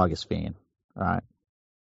 you're a Tigers fan, all right?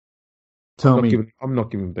 I'm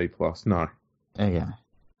not giving B+, no. Okay.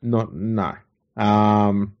 No.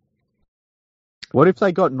 What if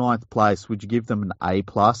they got 9th place? Would you give them an A+,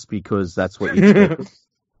 because that's what you expect?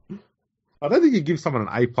 I don't think you give someone an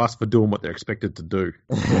A+ for doing what they're expected to do.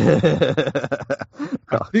 I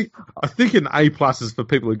think an A+ is for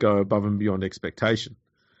people who go above and beyond expectation.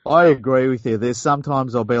 I agree with you. There's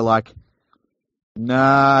sometimes I'll be like,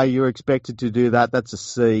 nah, you're expected to do that. That's a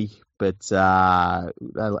C. But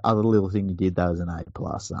other little thing you did, that was an A+,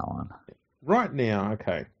 that one. Right now,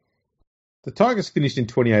 okay. The Tigers finished in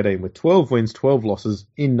 2018 with 12 wins, 12 losses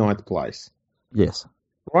in 9th place. Yes.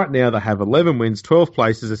 Right now they have 11 wins, 12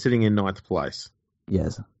 places, are sitting in 9th place.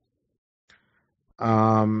 Yes.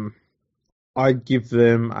 I give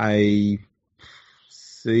them a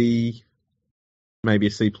C, maybe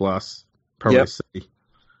a C+, probably a C.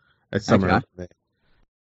 That's somewhere in there.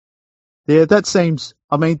 Yeah, that seems...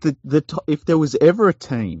 I mean, if there was ever a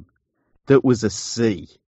team that was a C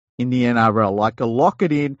in the NRL, like a lock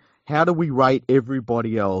it in, how do we rate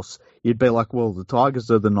everybody else? You'd be like, well, the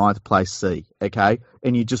Tigers are the 9th place C, okay?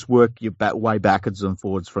 And you just work your way backwards and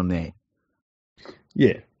forwards from there.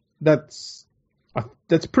 Yeah, that's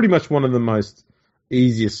pretty much one of the most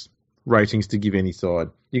easiest ratings to give any side.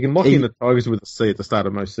 You can lock in the Tigers with a C at the start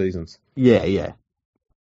of most seasons. Yeah.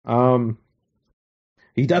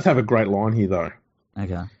 He does have a great line here, though.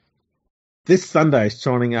 Okay. This Sunday is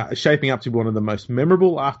shaping up to be one of the most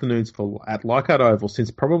memorable afternoons at Leichhardt Oval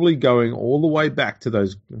since probably going all the way back to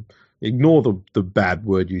those... Ignore the bad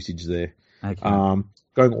word usage there. Okay.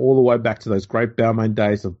 Going all the way back to those great Balmain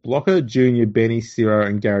days of Blocker, Junior, Benny, Ciro,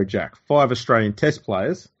 and Gary Jack. 5 Australian Test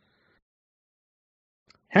players.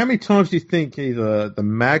 How many times do you think either the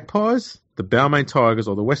Magpies, the Balmain Tigers,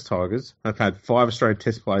 or the West Tigers have had 5 Australian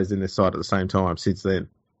Test players in their side at the same time since then?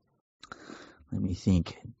 Let me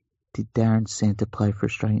think. Did Darren Centre play for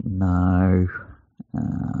Australia? No.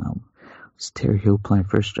 Was Terry Hill playing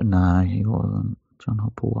for Australia? No, he wasn't. John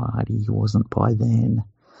Hopewadi, he wasn't by then.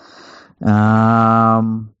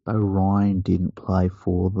 O'Ryan didn't play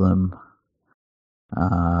for them.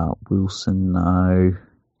 Wilson, no.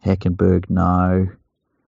 Heckenberg, no.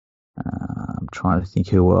 I'm trying to think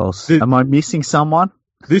who else. Am I missing someone?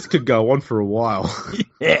 This could go on for a while.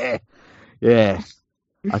 Yeah.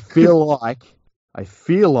 I feel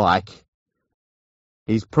like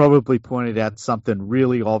he's probably pointed out something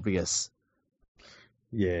really obvious.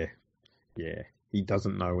 Yeah. He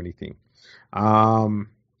doesn't know anything.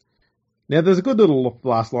 Now, there's a good little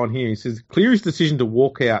last line here. He says, Cleary's decision to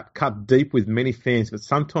walk out cut deep with many fans, but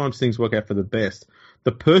sometimes things work out for the best.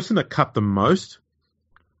 The person that cut the most,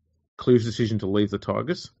 Cleary's decision to leave the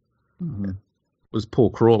Tigers, was Paul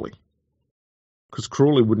Crawley. Because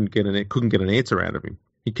Crawley couldn't get an answer out of him.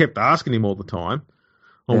 He kept asking him all the time,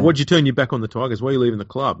 why'd you turn your back on the Tigers? Why are you leaving the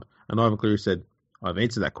club? And Ivan Cleary said, I've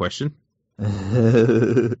answered that question.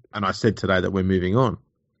 And I said today that we're moving on.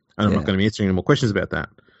 And I'm not going to be answering any more questions about that.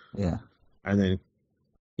 Yeah. And then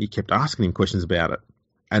he kept asking him questions about it.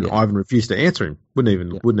 And Ivan refused to answer him. Wouldn't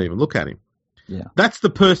even look at him. Yeah. That's the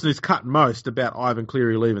person who's cut most about Ivan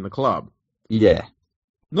Cleary leaving the club. Yeah.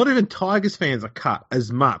 Not even Tigers fans are cut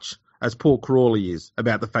as much as Paul Crawley is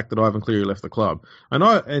about the fact that Ivan Cleary left the club.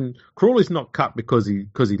 And Crawley's not cut because he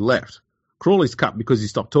left. Crawley's cut because he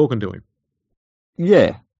stopped talking to him.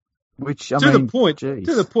 Yeah. Which, to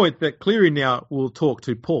the point that Cleary now will talk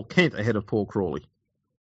to Paul Kent ahead of Paul Crawley.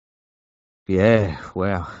 Yeah,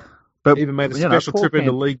 wow. But even made a special trip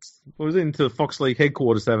into Fox League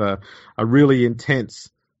headquarters to have a really intense.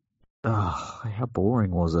 Oh, how boring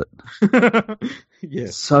was it? Yeah,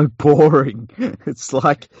 so boring. It's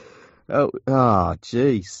like,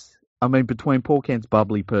 jeez. I mean, between Paul Kent's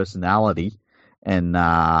bubbly personality and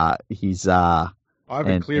his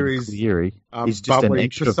Ivan Cleary's he's just an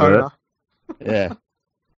extrovert. Persona. Yeah,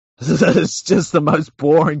 it's just the most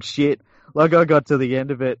boring shit. Like, I got to the end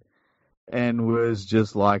of it and was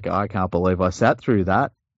just like, I can't believe I sat through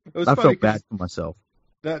that. I felt bad for myself.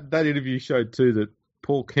 That interview showed too that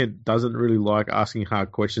Paul Kent doesn't really like asking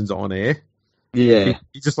hard questions on air. Yeah.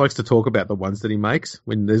 He just likes to talk about the ones that he makes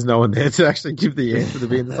when there's no one there to actually give the answer, to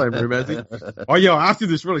be in the same room as him. Oh, yeah, I asked you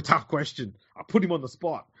this really tough question. I put him on the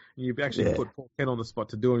spot. And you actually put Paul Kent on the spot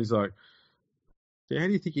to do it. He's like, so how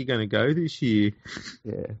do you think you're going to go this year?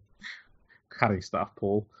 Yeah. Cutting stuff,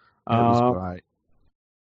 Paul. That was great.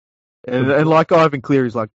 And like Ivan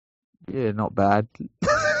Cleary's like, yeah, not bad.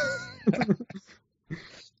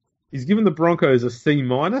 He's given the Broncos a C-.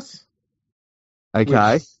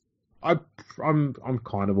 Okay. I'm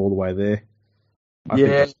kind of all the way there. I think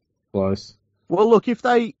that's close. Well, look, if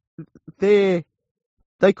they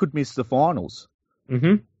could miss the finals,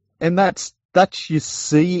 and that's your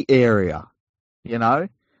C area, you know.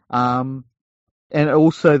 And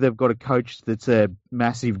also they've got a coach that's a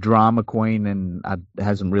massive drama queen and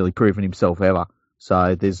hasn't really proven himself ever.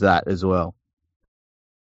 So there's that as well.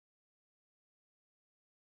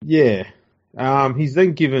 Yeah. He's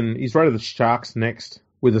rated the Sharks next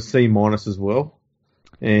with a C- as well.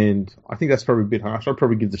 And I think that's probably a bit harsh. I'd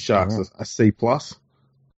probably give the Sharks a C+.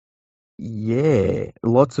 Yeah.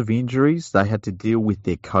 Lots of injuries. They had to deal with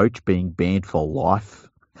their coach being banned for life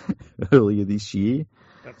earlier this year.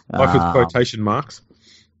 Life with quotation marks.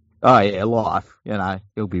 Oh yeah, life. You know,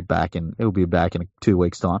 he'll be back in 2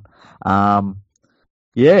 weeks' time.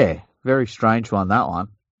 Yeah, very strange one, that one.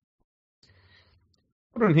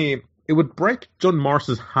 Hold on here. It would break John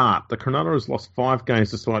Morris's heart. The Cronulla has lost 5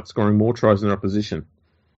 games despite scoring more tries than their opposition.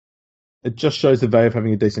 It just shows the value of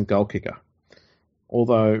having a decent goal kicker.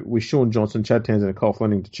 Although with Sean Johnson, Chad Townsend and Cole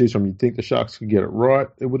Fleming to choose from, you'd think the Sharks could get it right.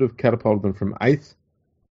 It would have catapulted them from 8th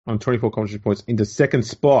on 24 competition points into 2nd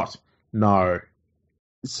spot. No.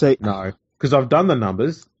 No. Because I've done the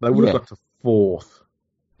numbers. They would have got to 4th.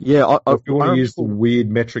 Yeah. If you want to use the weird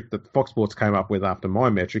metric that Fox Sports came up with after my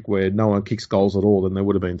metric, where no one kicks goals at all, then they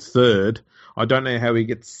would have been 3rd. I don't know how he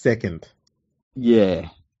gets 2nd. Yeah.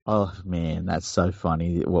 Oh, man, that's so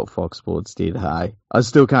funny what Fox Sports did, hey? I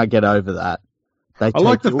still can't get over that. I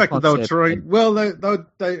like the fact that they were trying... Well,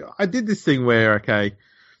 I did this thing where, okay,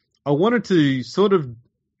 I wanted to sort of,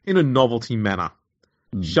 in a novelty manner,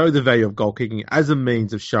 show the value of goal kicking as a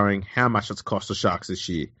means of showing how much it's cost the Sharks this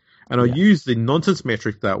year. And I used the nonsense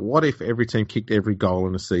metric that what if every team kicked every goal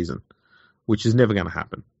in a season, which is never going to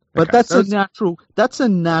happen. But okay, that's a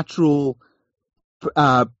natural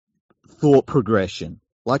thought progression.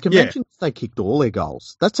 Like, imagine if they kicked all their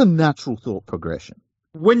goals. That's a natural thought progression.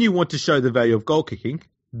 When you want to show the value of goal kicking,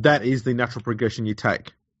 that is the natural progression you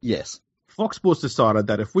take. Yes. Fox Sports decided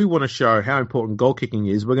that if we want to show how important goal kicking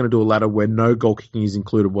is, we're going to do a ladder where no goal kicking is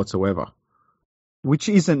included whatsoever. Which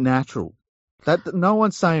isn't natural. That no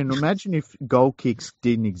one's saying, imagine if goal kicks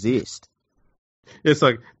didn't exist. It's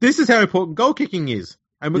like, this is how important goal kicking is.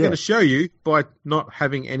 And we're going to show you by not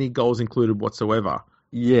having any goals included whatsoever.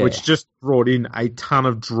 Yeah. which just brought in a ton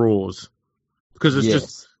of draws. Because it's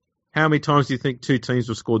just, how many times do you think two teams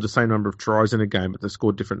have scored the same number of tries in a game, but they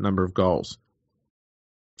scored different number of goals?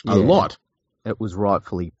 A lot. It was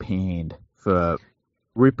rightfully panned for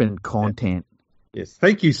ripping content. Yes.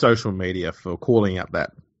 Thank you, social media, for calling out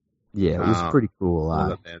that. Yeah, it was pretty cool.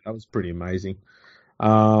 That was pretty amazing.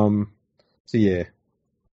 So, yeah.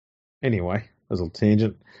 Anyway, that was a little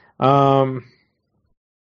tangent.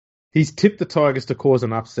 He's tipped the Tigers to cause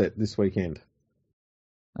an upset this weekend.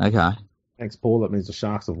 Okay. Thanks, Paul. That means the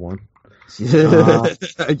Sharks have won.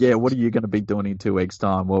 Yeah, what are you going to be doing in 2 weeks'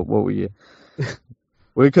 time? What were you?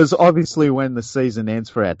 Because obviously when the season ends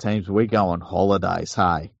for our teams, we go on holidays,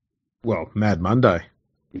 hey? Well, Mad Monday.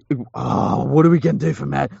 Oh, what are we going to do for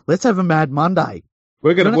Mad? Let's have a Mad Monday.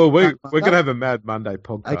 We're gonna have a Mad Monday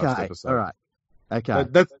podcast episode. All right. Okay.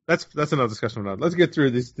 That's another discussion. Let's get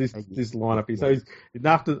through this lineup here. So he's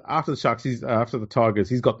after the Sharks, he's after the Tigers.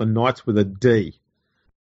 He's got the Knights with a D,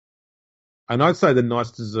 and I'd say the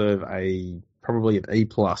Knights deserve probably an E+.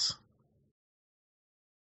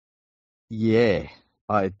 Yeah,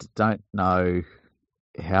 I don't know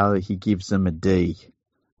how he gives them a D.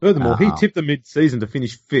 Furthermore, he tipped them mid-season to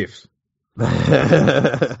finish 5th.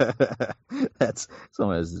 That's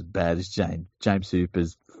almost as bad as James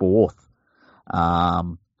Hooper's 4th.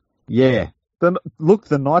 Yeah. Look,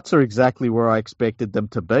 the Knights are exactly where I expected them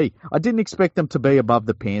to be. I didn't expect them to be above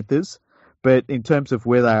the Panthers, but in terms of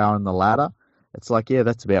where they are on the ladder, it's like, yeah,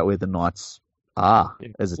 that's about where the Knights are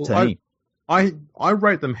as a team. I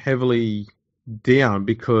rate them heavily down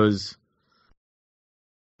because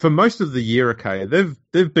for most of the year, okay,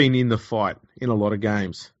 they've been in the fight in a lot of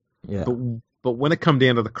games. Yeah. But when it come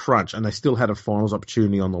down to the crunch and they still had a finals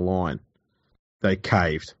opportunity on the line, they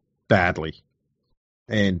caved badly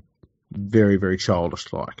and very, very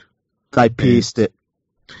childish-like. They pierced it.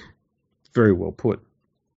 Very well put.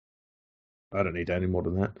 I don't need any more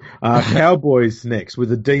than that. Cowboys next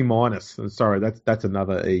with a D-. Sorry, that's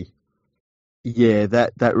another E. Yeah,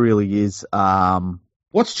 that really is.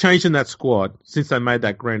 What's changed in that squad since they made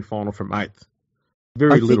that grand final from 8th?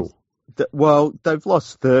 Very little. Well, they've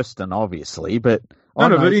lost Thurston, obviously, but...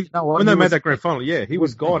 when they made that grand final, he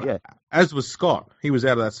was gone, as was Scott. He was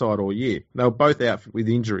out of that side all year. They were both out with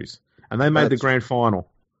injuries, and they made the grand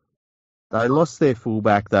final. They lost their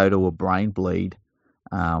fullback, though, to a brain bleed,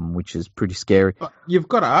 which is pretty scary. But you've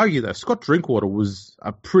got to argue, though, Scott Drinkwater was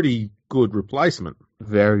a pretty good replacement.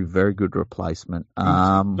 Very, very good replacement.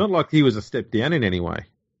 Not like he was a step down in any way.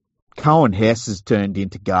 Cohen Hess has turned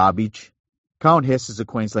into garbage. Cohen Hess is a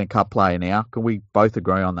Queensland Cup player now. Can we both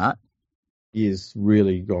agree on that? He has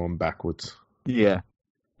really gone backwards. Yeah.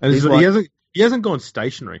 And he hasn't gone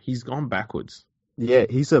stationary. He's gone backwards. Yeah,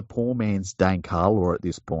 he's a poor man's Dane Carlaw at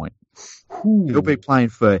this point. Ooh. He'll be playing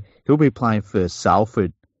for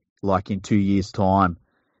Salford like in 2 years' time.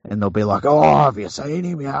 And they'll be like, oh, have you seen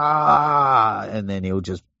him? Ah! And then he'll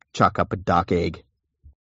just chuck up a duck egg.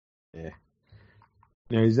 Yeah.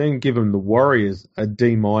 Now, he's then given the Warriors a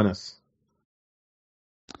D-.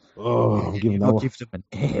 Oh, I'll give them an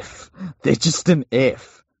F. They're just an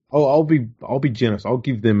F. Oh, I'll be generous. I'll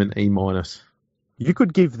give them an E-. You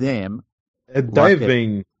could give them. They've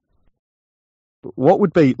been. What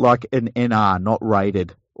would be like an NR, not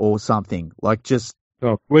rated, or something like just.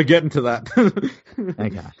 Oh, we're getting to that.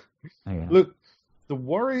 Okay. Look, the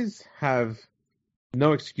Warriors have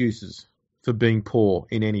no excuses for being poor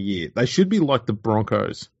in any year. They should be like the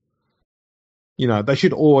Broncos. You know, they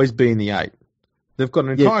should always be in the 8. They've got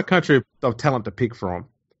an entire country of talent to pick from.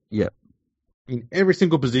 Yeah. In every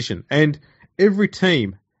single position. And every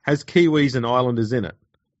team has Kiwis and Islanders in it.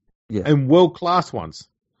 Yeah. And world-class ones.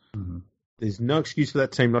 Mm-hmm. There's no excuse for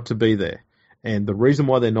that team not to be there. And the reason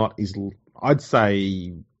why they're not is, let's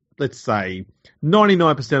say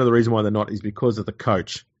 99% of the reason why they're not is because of the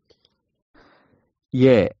coach.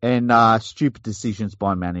 Yeah, and stupid decisions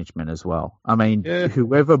by management as well. I mean,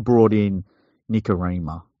 whoever brought in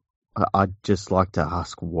Nicarima, I'd just like to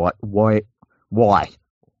ask why?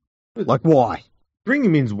 Like, why?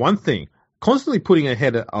 Bringing him in's one thing. Constantly putting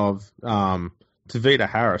ahead of Tavita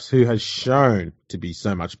Harris, who has shown to be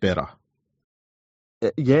so much better.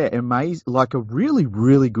 Yeah, amazing. Like a really,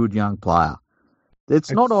 really good young player. It's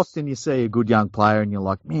not often you see a good young player and you're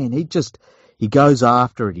like, man, he goes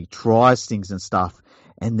after it, he tries things and stuff,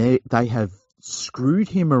 and they have screwed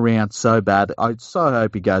him around so bad. I so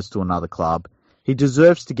hope he goes to another club. He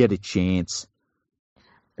deserves to get a chance.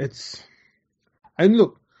 And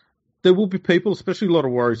look, there will be people, especially a lot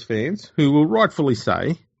of Warriors fans, who will rightfully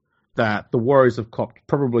say that the Warriors have copped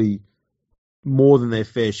probably more than their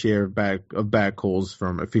fair share of bad calls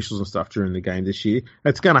from officials and stuff during the game this year.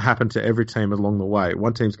 It's going to happen to every team along the way.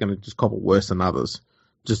 One team's going to just cop it worse than others.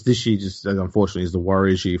 Just this year, unfortunately, is the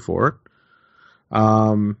Warriors' year for it.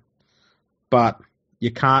 But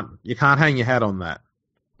you can't hang your hat on that.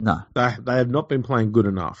 No, they have not been playing good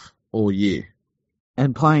enough all year,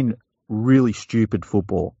 and playing really stupid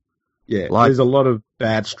football. Yeah, there's a lot of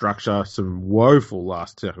bad structure, some woeful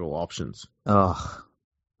last tackle options. Ugh.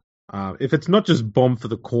 If it's not just bomb for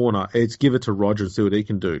the corner, it's give it to Roger and see what he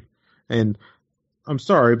can do. And I'm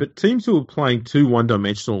sorry, but teams who are playing too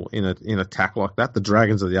one-dimensional in a tackle like that, the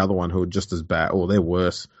Dragons are the other one who are just as bad, or they're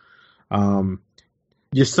worse.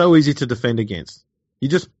 You're so easy to defend against. You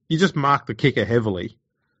just mark the kicker heavily,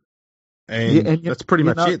 and that's pretty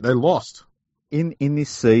much it. They lost. In this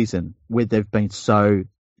season, where they've been so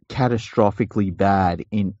catastrophically bad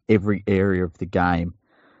in every area of the game,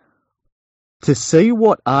 to see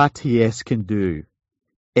what RTS can do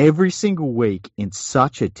every single week in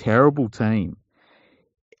such a terrible team,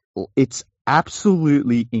 it's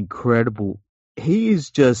absolutely incredible.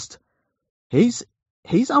 He's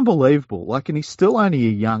unbelievable. Like, and he's still only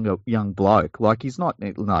a young bloke. Like, he's not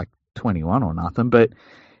like 21 or nothing, but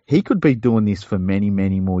he could be doing this for many,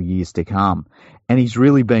 many more years to come. And he's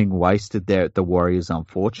really being wasted there at the Warriors,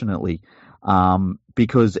 unfortunately.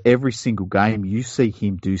 Because every single game you see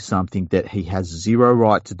him do something that he has zero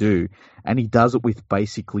right to do, and he does it with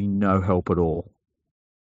basically no help at all.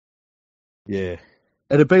 Yeah.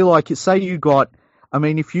 It'd be like, say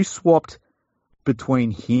if you swapped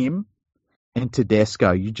between him and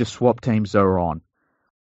Tedesco, you just swap teams they're on.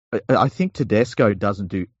 I think Tedesco doesn't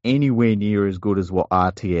do anywhere near as good as what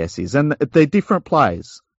RTS is. And they're different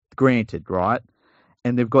players, granted, right?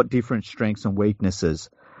 And they've got different strengths and weaknesses.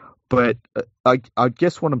 But I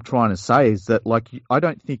guess what I'm trying to say is that, like, I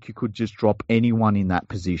don't think you could just drop anyone in that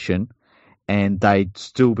position and they'd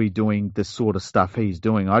still be doing the sort of stuff he's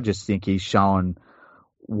doing. I just think he's showing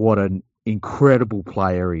what an incredible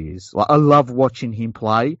player he is. Like, I love watching him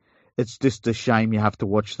play. It's just a shame you have to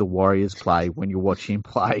watch the Warriors play when you watch him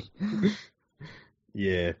play.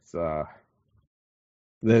 Yeah, it's,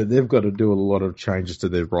 they've got to do a lot of changes to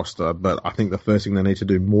their roster, but I think the first thing they need to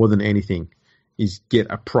do more than anything is get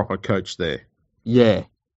a proper coach there. Yeah.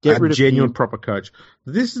 Get rid of a genuine proper coach.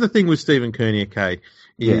 This is the thing with Stephen Kearney, okay,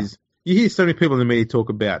 is you hear so many people in the media talk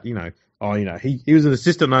about, he was an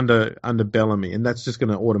assistant under Bellamy, and that's just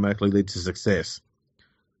going to automatically lead to success.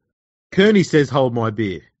 Kearney says, hold my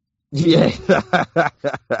beer. Yeah.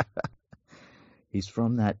 He's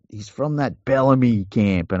from that Bellamy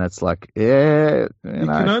camp, and it's like, you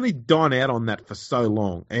can only dine out on that for so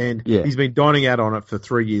long, and he's been dining out on it for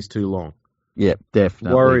 3 years too long. Yeah,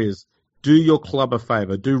 definitely. Warriors, do your club a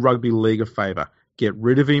favour, do Rugby League a favour, get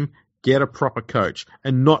rid of him, get a proper coach,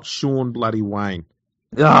 and not Sean bloody Wayne.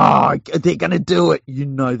 Oh, they're going to do it. You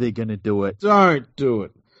know they're going to do it. Don't do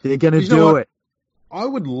it. They're going to do it. I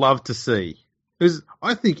would love to see, because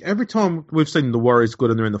I think every time we've seen the Warriors good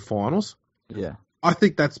and they're in the finals, I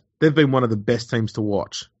think they've been one of the best teams to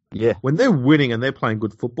watch. Yeah. When they're winning and they're playing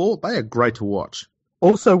good football, they are great to watch.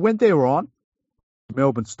 Also, when they're on,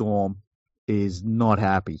 Melbourne Storm is not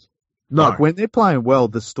happy. No. Like, when they're playing well,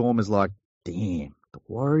 the Storm is like, damn, the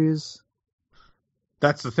Warriors.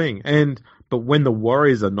 That's the thing. But when the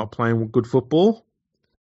Warriors are not playing good football,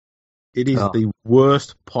 it is the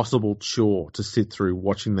worst possible chore to sit through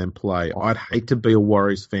watching them play. I'd hate to be a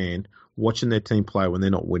Warriors fan watching their team play when they're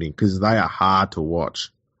not winning, because they are hard to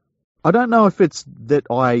watch. I don't know if it's that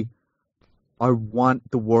I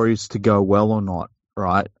want the Warriors to go well or not,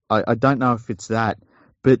 right? I don't know if it's that.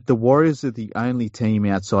 But the Warriors are the only team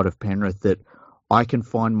outside of Penrith that I can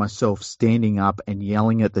find myself standing up and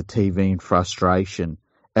yelling at the TV in frustration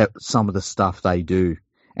at some of the stuff they do.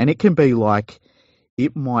 And it can be like,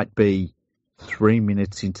 it might be 3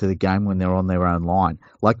 minutes into the game when they're on their own line.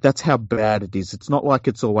 Like, that's how bad it is. It's not like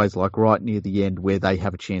it's always like right near the end where they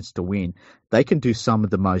have a chance to win. They can do some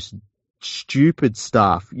of the most stupid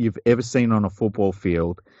stuff you've ever seen on a football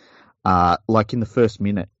field, like in the first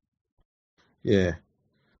minute. Yeah.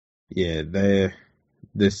 Yeah,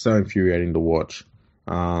 they're so infuriating to watch.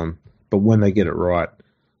 But when they get it right,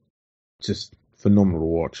 just phenomenal to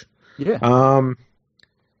watch. Yeah.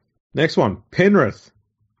 Next one, Penrith.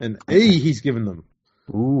 An E he's given them.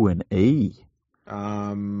 Ooh, an E.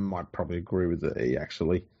 I'd probably agree with the E,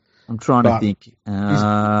 actually. I'm trying to think. He's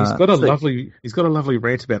got a lovely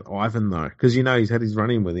rant about Ivan, though, because he's had his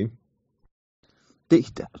run-in with him.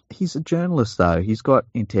 He's a journalist, though. He's got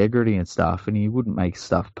integrity and stuff, and he wouldn't make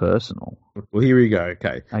stuff personal. Well, here we go.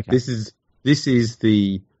 Okay. This is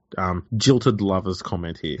the jilted lovers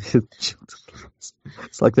comment here.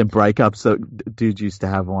 It's like the breakups that dudes used to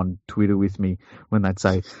have on Twitter with me when they'd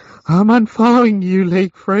say, "I'm unfollowing you,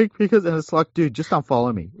 League Freak," and it's like, dude, just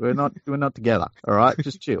unfollow me. We're not together. All right,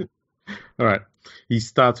 just chill. All right. He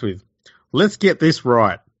starts with, "Let's get this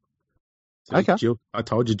right." So Okay. I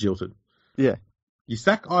told you, jilted. Yeah. You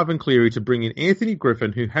sack Ivan Cleary to bring in Anthony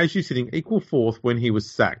Griffin, who has you sitting equal fourth when he was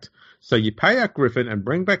sacked. So you pay out Griffin and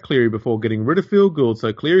bring back Cleary before getting rid of Phil Gould,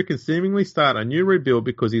 so Cleary can seemingly start a new rebuild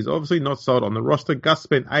because he's obviously not sold on the roster Gus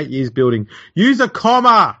spent 8 years building. Use a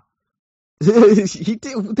comma! He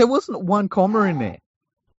did, there wasn't one comma in there.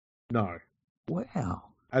 No. Wow.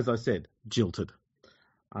 As I said, jilted.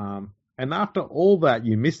 And after all that,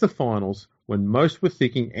 you missed the finals when most were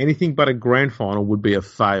thinking anything but a grand final would be a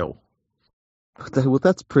fail. Well,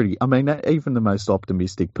 that's pretty. I mean, even the most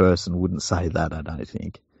optimistic person wouldn't say that, I don't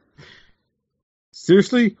think.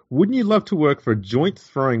 Seriously, wouldn't you love to work for a joint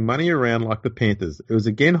throwing money around like the Panthers? It was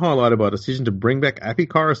again highlighted by a decision to bring back Api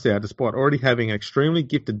Coruscant despite already having an extremely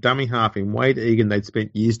gifted dummy half in Wade Egan they'd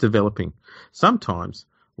spent years developing. Sometimes,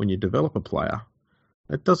 when you develop a player,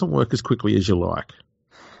 it doesn't work as quickly as you like.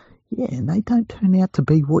 Yeah, and they don't turn out to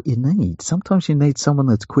be what you need. Sometimes you need someone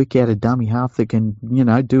that's quick out of dummy half that can,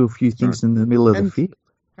 do a few things in the middle of the field.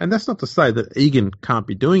 And that's not to say that Egan can't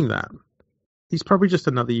be doing that. He's probably just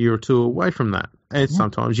another year or two away from that. And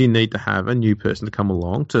sometimes you need to have a new person to come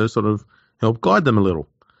along to sort of help guide them a little.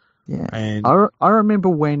 Yeah. And I remember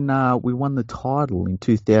when we won the title in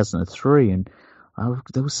 2003 and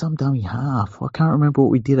there was some dummy half. I can't remember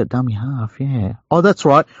what we did at dummy half, yeah. Oh, that's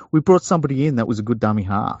right. We brought somebody in that was a good dummy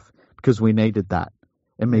half because we needed that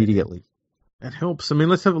immediately. It helps. I mean,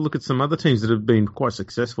 let's have a look at some other teams that have been quite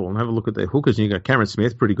successful and have a look at their hookers. And you got Cameron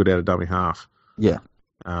Smith, pretty good out of dummy half. Yeah.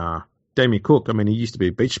 Damien Cook, I mean, he used to be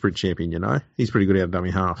a beach sprint champion, He's pretty good out of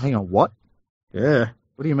dummy half. Hang on, what? Yeah.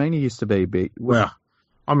 What do you mean he used to be a beach? Well,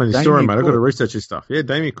 I'm an historian, mate. I've got to research his stuff. Yeah,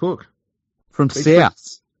 Damien Cook. From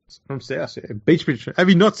South. From South, yeah. Beach sprint. Have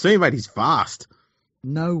you not seen, mate? He's fast.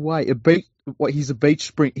 No way. He's a beach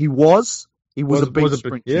sprint. He was a beach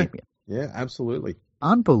sprint champion. Yeah, absolutely.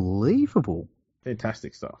 Unbelievable.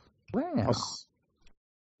 Fantastic stuff. Wow.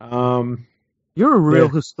 You're a real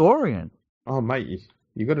historian. Oh, mate,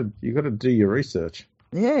 you got to do your research.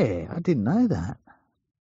 Yeah, I didn't know that.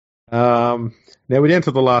 Now we're down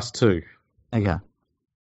to the last two. Okay.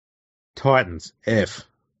 Titans, F.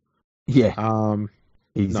 Yeah.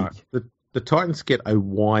 Easy. No, the Titans get a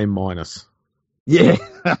Y minus. Yeah.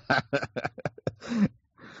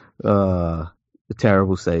 A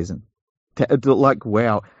terrible season.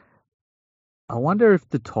 Wow. I wonder if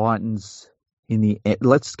the Titans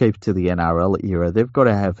let's keep to the NRL era. They've got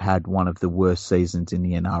to have had one of the worst seasons in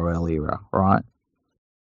the NRL era, right?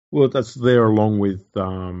 Well, that's there along with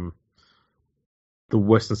the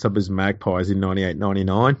Western Suburbs Magpies in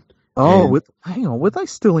 98-99. Oh, hang on. Were they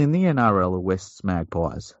still in the NRL or West's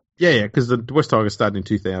Magpies? Yeah, because the West Tigers started in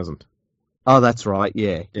 2000. Oh, that's right.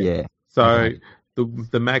 Yeah. So okay.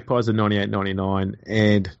 the Magpies in 98-99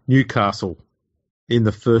 and Newcastle in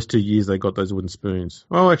the first 2 years they got those wooden spoons.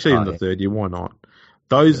 Well, actually in the third year, why not?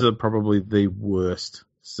 Those are probably the worst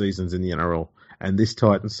seasons in the NRL. And this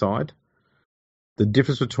Titans side, the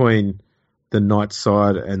difference between the Knights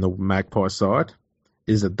side and the Magpie side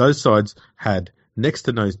is that those sides had next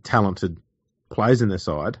to no talented players in their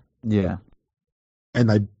side. Yeah. And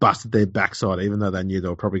they busted their backside even though they knew they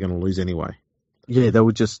were probably going to lose anyway. Yeah, they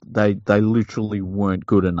were just, they literally weren't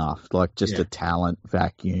good enough. Like just a talent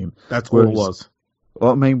vacuum. That's all it was.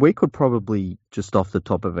 Well, I mean, we could probably, just off the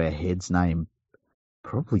top of our heads, name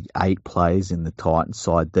probably 8 players in the Titans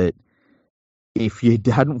side that if you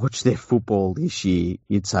hadn't watched their football this year,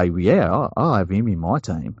 you'd say, yeah, I'll have him in my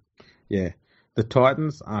team. Yeah. The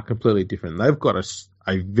Titans are completely different. They've got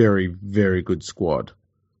a very, very good squad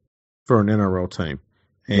for an NRL team.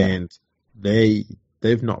 And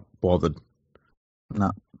they've not bothered.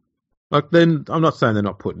 No. Like, then I'm not saying they're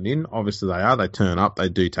not putting in. Obviously they are. They turn up. They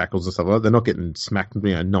do tackles and stuff like that. They're not getting smacked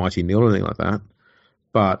 90-0 or anything like that.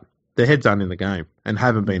 But their heads aren't in the game and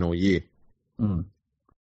haven't been all year. Mm.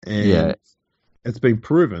 And it's been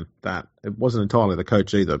proven that it wasn't entirely the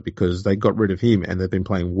coach either because they got rid of him and they've been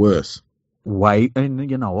playing worse.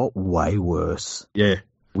 And you know what? Way worse. Yeah.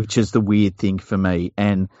 Which is the weird thing for me.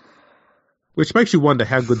 And which makes you wonder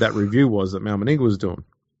how good that review was that Mal Meninga was doing.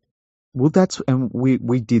 Well,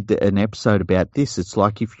 we did an episode about this. It's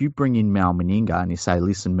like if you bring in Mal Meninga and you say,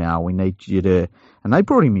 listen, Mal, we need you to, and they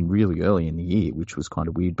brought him in really early in the year, which was kind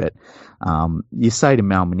of weird, but you say to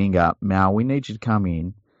Mal Meninga, Mal, we need you to come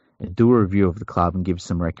in and do a review of the club and give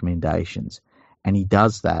some recommendations. And he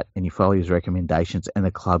does that and he follows his recommendations and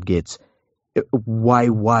the club gets way,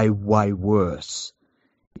 way, way worse.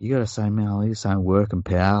 You got to say, Mel, you're saying working,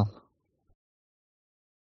 pal.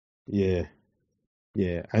 Yeah.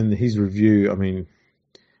 Yeah. And his review, I mean,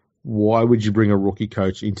 why would you bring a rookie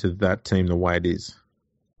coach into that team the way it is?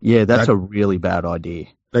 Yeah, that's a really bad idea.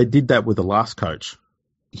 They did that with the last coach.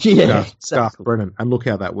 Yeah, Garth Brennan, and look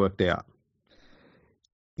how that worked out.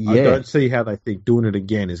 Yeah. I don't see how they think doing it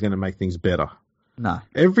again is going to make things better. No.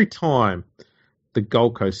 Every time the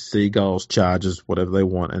Gold Coast Seagulls, Chargers, whatever they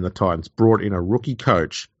want, and the Titans brought in a rookie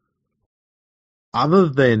coach, other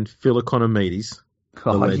than Phil Economides,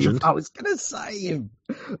 the legend. I was going to say him.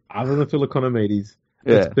 Other than Phil Economides,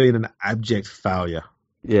 it's been an abject failure.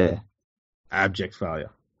 Yeah. Abject failure.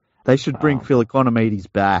 They should bring Phil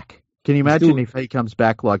Economides back. Can you imagine if he comes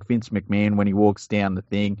back like Vince McMahon when he walks down the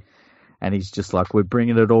thing and he's just like, we're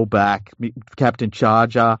bringing it all back. Captain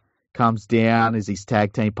Charger comes down as his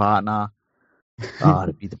tag team partner. Oh,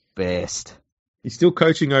 it'd be the best. He's still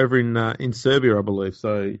coaching over in Serbia, I believe,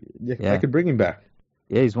 so they could bring him back.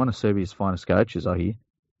 Yeah, he's one of Serbia's finest coaches, I hear.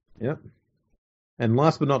 Yep. And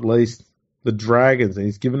last but not least, the Dragons, and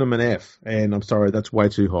he's given them an F, and I'm sorry, that's way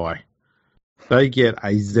too high. They get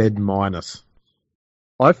a Z minus.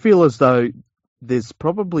 I feel as though there's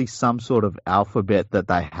probably some sort of alphabet that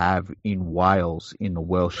they have in Wales in the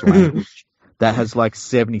Welsh language that has like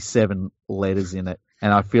 77 letters in it.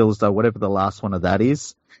 And I feel as though whatever the last one of that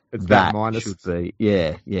is, it's that minus. should be.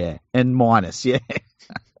 Yeah. And minus, yeah.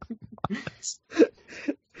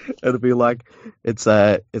 It'll be like, it's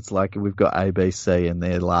like we've got ABC and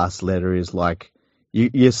their last letter is like,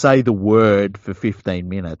 you say the word for 15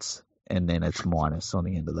 minutes and then it's minus on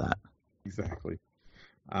the end of that. Exactly.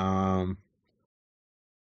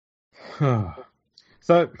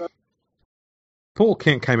 So Paul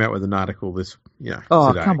Kent came out with an article today.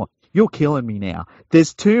 Come on. You're killing me now.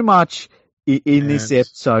 There's too much in this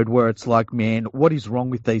episode where it's like, man, what is wrong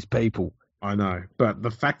with these people? I know, but the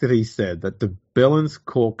fact that he said that the Bellens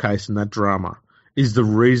court case and that drama is the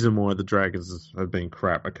reason why the Dragons have been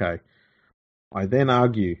crap, okay. I then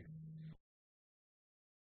argue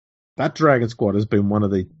that Dragon squad has been one of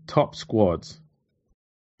the top squads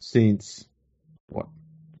since,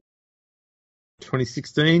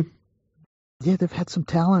 2016? Yeah, they've had some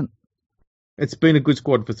talent. It's been a good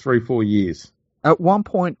squad for 3-4 years. At one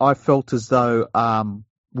point, I felt as though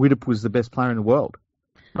Widdop was the best player in the world.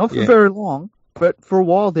 Not for very long, but for a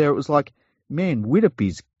while there, it was like, man, Widdop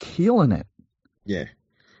is killing it. Yeah.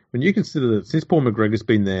 When you consider that since Paul McGregor's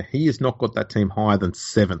been there, he has not got that team higher than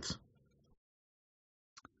 7th.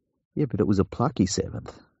 Yeah, but it was a plucky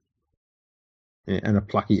 7th. Yeah, and a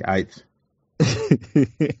plucky 8th.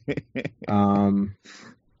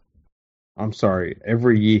 I'm sorry.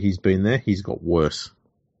 Every year he's been there, he's got worse.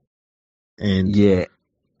 And his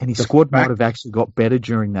squad might have actually got better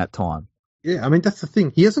during that time. Yeah, I mean, that's the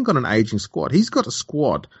thing. He hasn't got an aging squad. He's got a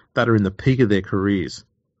squad that are in the peak of their careers.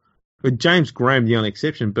 With James Graham, the only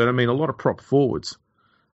exception, but I mean, a lot of prop forwards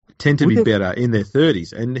tend to be better in their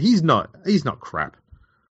 30s, and he's not crap.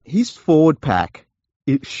 His forward pack,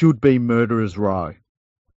 it should be Murderer's Row.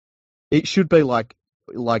 It should be like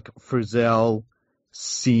Frizzell,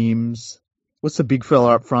 Sims. What's the big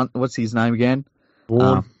fella up front? What's his name again?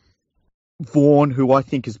 Vaughan, who I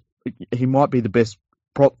think he might be the best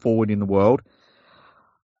prop forward in the world.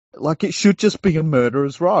 Like, it should just be a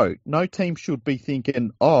Murderer's Row. No team should be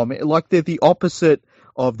thinking, like they're the opposite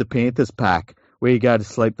of the Panthers pack, where you go to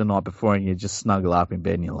sleep the night before and you just snuggle up in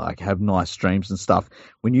bed and you like have nice dreams and stuff.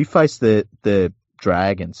 When you face the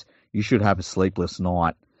Dragons, you should have a sleepless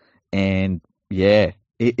night. And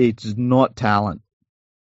it's not talent.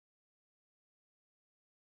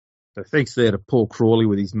 So thanks there to Paul Crawley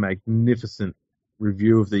with his magnificent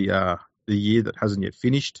review of the year that hasn't yet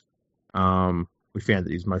finished. We found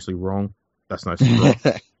that he's mostly wrong. That's no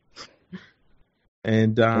surprise.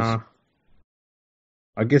 And I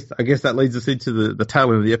guess that leads us into the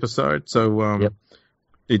tail end of the episode. So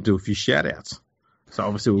did do a few shout outs. So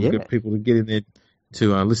obviously we'll get people to get in there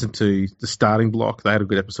to listen to the Starting Block. They had a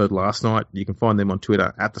good episode last night. You can find them on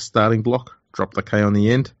Twitter at the Starting Block. Drop the K on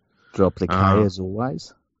the end. Drop the K as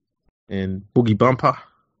always. And Boogie Bumper.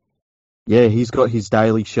 Yeah, he's got his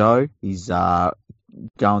daily show. He's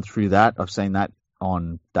going through that. I've seen that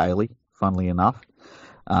on daily, funnily enough.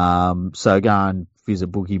 So go and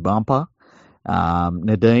visit Boogie Bumper.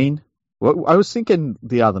 Nadine. Well, I was thinking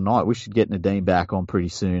the other night we should get Nadine back on pretty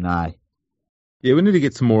soon, eh? Yeah, we need to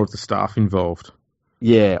get some more of the staff involved.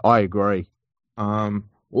 Yeah, I agree.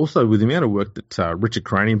 Also, with the amount of work that Richard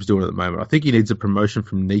Cranium's doing at the moment, I think he needs a promotion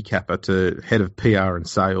from kneecapper to head of PR and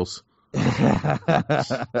sales. You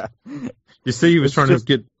see, he was trying to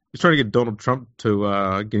get Donald Trump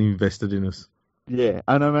to get invested in us. Yeah,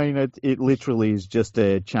 and I mean, it literally is just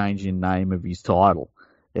a change in name of his title.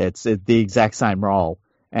 It's the exact same role.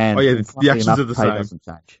 Oh And yeah, the funnily actions enough, are the the pay same. doesn't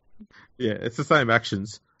change. Yeah, it's the same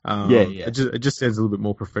actions. Yeah, yeah. It just sounds a little bit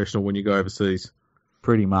more professional when you go overseas.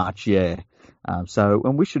 Pretty much, yeah.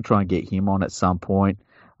 And we should try and get him on at some point.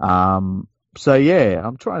 So yeah,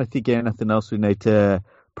 I'm trying to think of anything else we need to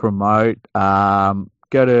promote.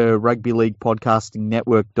 Go to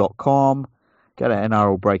rugbyleaguepodcastingnetwork.com. Go to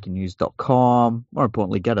nrlbreakingnews.com. More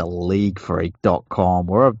importantly, go to leaguefreak.com,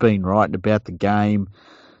 where I've been writing about the game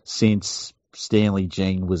since Stanley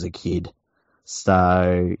Jean was a kid.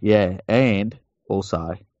 So yeah, and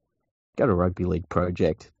also go to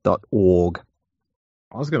rugbyleagueproject.org.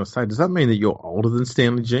 I was going to say, does that mean that you're older than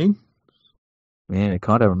Stanley Jean? Man, it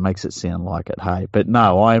kind of makes it sound like it, hey. But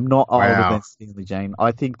no, I am not older Wow. than Stanley Jean.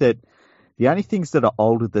 I think that the only things that are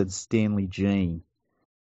older than Stanley Jean,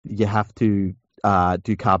 you have to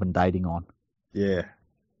do carbon dating on. Yeah.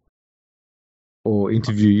 Or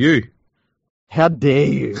interview you. How dare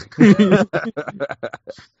you?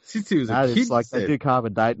 Since he was a No, kid. it's like they do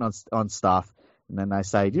carbon dating on stuff, and then they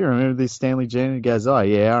say, "Do you remember this Stanley Jean?" And he goes, "Oh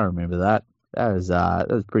yeah, I remember that. That was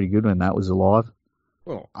pretty good when that was alive."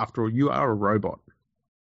 Well, after all, you are a robot.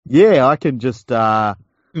 Yeah, I can just You've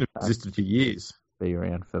existed for years. be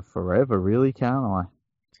around for forever, really, can't I?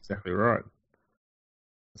 Exactly right.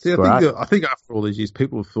 See, Great. I think after all these years,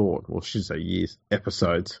 people have thought, well, I should say years,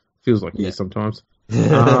 episodes. Feels like years sometimes.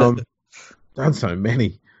 Done so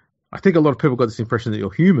many. I think a lot of people got this impression that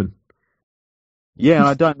you're human. Yeah, and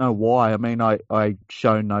I don't know why. I mean, I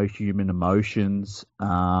show no human emotions. You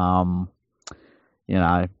know,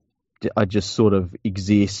 I just sort of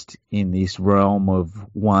exist in this realm of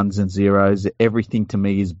ones and zeros. Everything to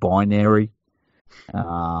me is binary.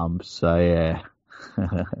 So yeah.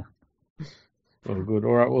 Oh, good.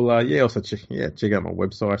 All right. Well, yeah. Also, check out my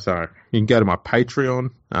website. So you can go to my Patreon.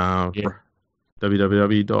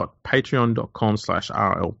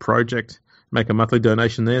 www.patreon.com/rlproject. Make a monthly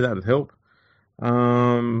donation there. That'd help.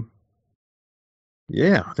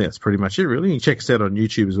 Yeah, I think that's pretty much it, really. You can check us out on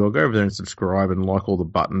YouTube as well. Go over there and subscribe and like all the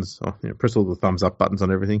buttons. Press all the thumbs up buttons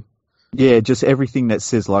on everything. Yeah, just everything that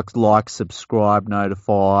says like, subscribe,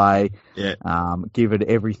 notify. Yeah. Give it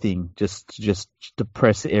everything. Just to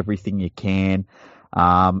press everything you can.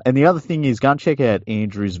 And the other thing is, go and check out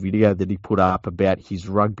Andrew's video that he put up about his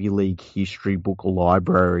rugby league history book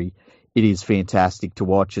library. It is fantastic to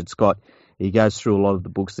watch. He goes through a lot of the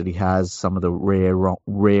books that he has, some of the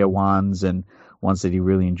rare ones and ones that he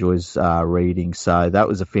really enjoys reading. So that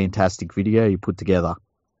was a fantastic video he put together.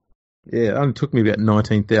 Yeah, it only took me about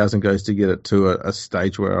 19,000 goes to get it to a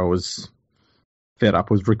stage where I was fed up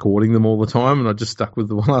with recording them all the time, and I just stuck with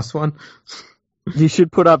the last one. You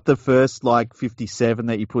should put up the first 57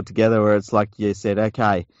 that you put together, where it's like you said,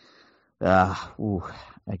 okay, these are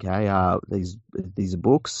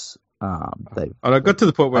books. And I got to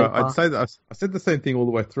the point where I'd say that I said the same thing all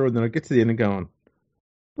the way through, and then I get to the end and going,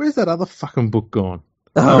 "Where's that other fucking book gone?"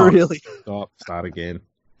 Oh, really? Start again.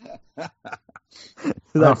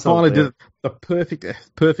 I finally did it. The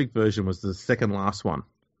perfect version was the second last one.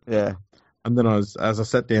 Yeah. And then as I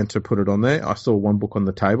sat down to put it on there, I saw one book on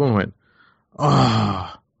the table and went,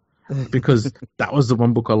 because that was the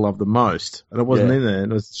one book I loved the most, and it wasn't in there.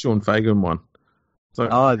 And it was the Sean Fagan one. So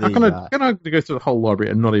how can I go through the whole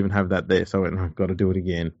library and not even have that there? So I went, I've got to do it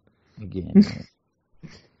again.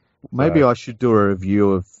 Maybe I should do a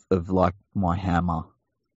review of my hammer.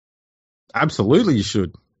 Absolutely, you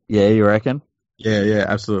should. Yeah, you reckon? Yeah,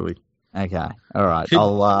 absolutely. Okay, all right.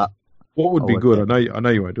 What would be good? I know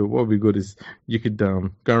you won't do it. What would be good is you could go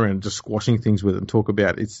around just squashing things with it and talk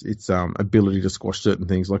about its ability to squash certain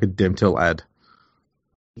things, like a Demtel ad.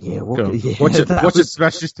 Yeah, watch it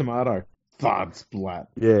smash this tomato. Thud splat.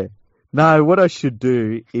 Yeah. No, what I should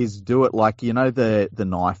do is do it like, the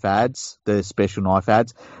knife ads, the special knife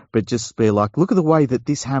ads, but just be like, look at the way that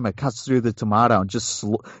this hammer cuts through the tomato, and just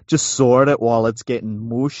sword it while it's getting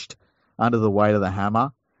mushed under the weight of the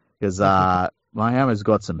hammer. Because my hammer's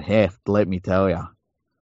got some heft, let me tell you.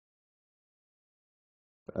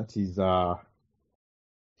 That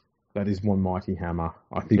is one mighty hammer.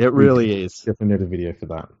 I think it really is. Definitely need a video for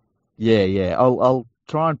that. Yeah. I'll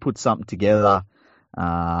try and put something together.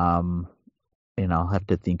 And I'll have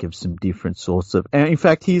to think of some different sorts of. And in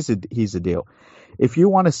fact, here's the deal: if you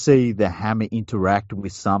want to see the hammer interact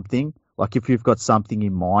with something, like if you've got something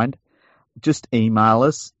in mind, just email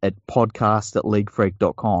us at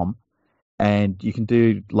podcast@leaguefreak.com, and you can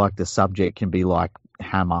do the subject can be like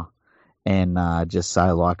hammer, and just say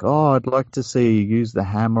I'd like to see you use the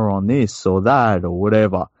hammer on this or that or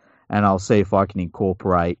whatever, and I'll see if I can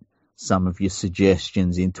incorporate some of your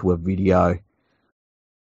suggestions into a video.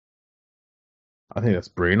 I think that's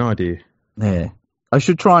a brilliant idea. Yeah. I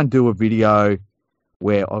should try and do a video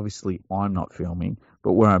where obviously I'm not filming,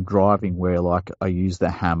 but where I'm driving, where like I use the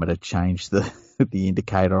hammer to change the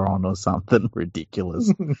indicator on or something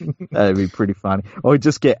ridiculous. That'd be pretty funny. Or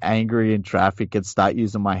just get angry in traffic and start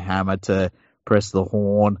using my hammer to press the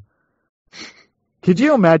horn. Could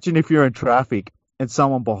you imagine if you're in traffic and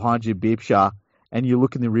someone behind you beeps you and you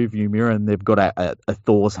look in the rearview mirror and they've got a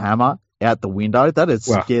Thor's hammer out the window? That'd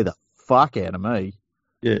scare the fuck out of me.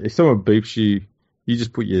 Yeah, if someone beeps you, you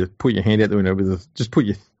just put your hand out the window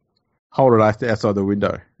hold it outside the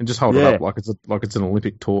window and just hold it up like it's an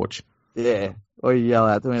Olympic torch. Yeah, or you yell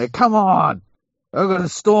out the window, "Come on, I've got a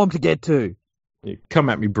storm to get to." Yeah, come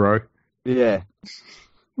at me, bro. Yeah,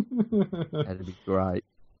 that'd be great.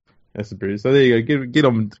 That's a brilliant. So there you go. Get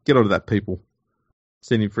onto that, people.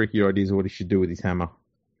 Send him freaky ideas of what he should do with his hammer.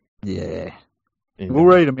 Yeah, we'll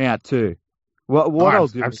read them out too. What I'll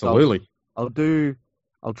do? Absolutely.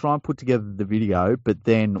 I'll try and put together the video, but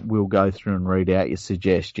then we'll go through and read out your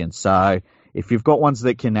suggestions. So if you've got ones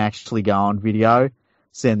that can actually go on video,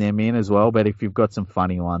 send them in as well. But if you've got some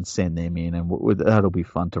funny ones, send them in, and that'll be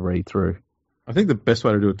fun to read through. I think the best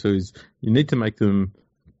way to do it too is you need to make them,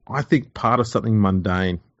 I think, part of something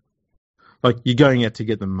mundane. Like you're going out to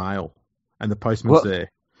get the mail, and the postman's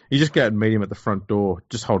there. You just go out and meet him at the front door,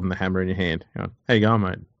 just holding the hammer in your hand. You know, how you going,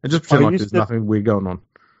 mate? And just pretend like there's nothing weird going on.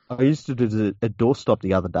 I used to do a doorstop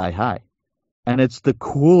the other day, hey? And it's the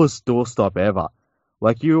coolest doorstop ever.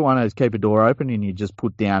 Like, you want to keep a door open and you just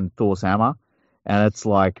put down Thor's hammer, and it's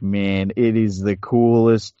like, man, it is the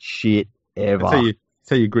coolest shit ever. That's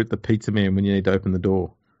how you grit the pizza man when you need to open the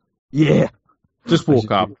door. Yeah. Just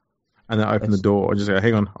walk up and then open the door. I just go,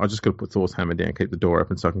 hang on, I just got to put Thor's hammer down, keep the door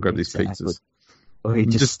open so I can grab these pizzas. Or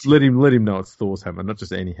just let him know it's Thor's hammer, not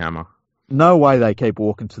just any hammer. No way they keep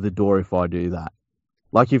walking to the door if I do that.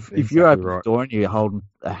 Like, if you open the door and you're holding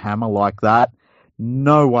a hammer like that,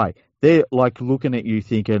 no way. They're, like, looking at you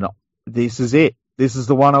thinking, this is it. This is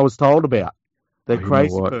the one I was told about. The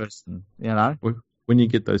crazy person, you know? When you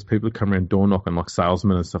get those people who come around door knocking, like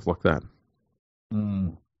salesmen and stuff like that,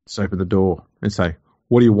 just open the door and say,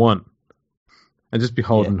 what do you want? And just be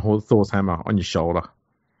holding Thor's hammer on your shoulder.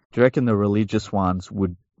 Do you reckon the religious ones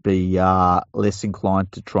would be less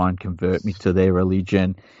inclined to try and convert me to their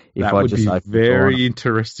religion if I just opened the door? That would be very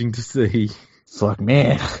interesting to see. It's like,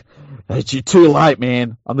 man, you're too late,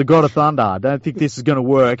 man. I'm the God of Thunder. I don't think this is going to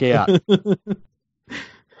work out.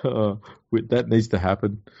 That needs to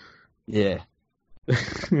happen. Yeah.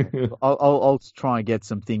 I'll try and get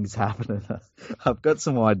some things happening. I've got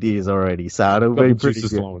some ideas already, so it'll be pretty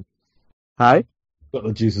good. Flowing. Hey? Got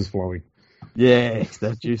the juices flowing. Yeah,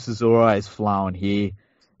 that juice is always flowing here.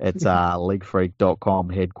 It's leaguefreak.com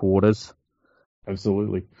headquarters.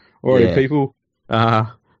 Absolutely. All right, people.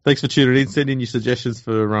 Thanks for tuning in. Send in your suggestions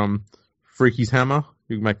for Freaky's Hammer.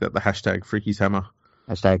 You can make that the hashtag Freaky's Hammer.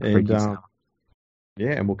 Hashtag Freaky's Hammer.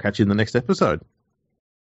 Yeah, and we'll catch you in the next episode.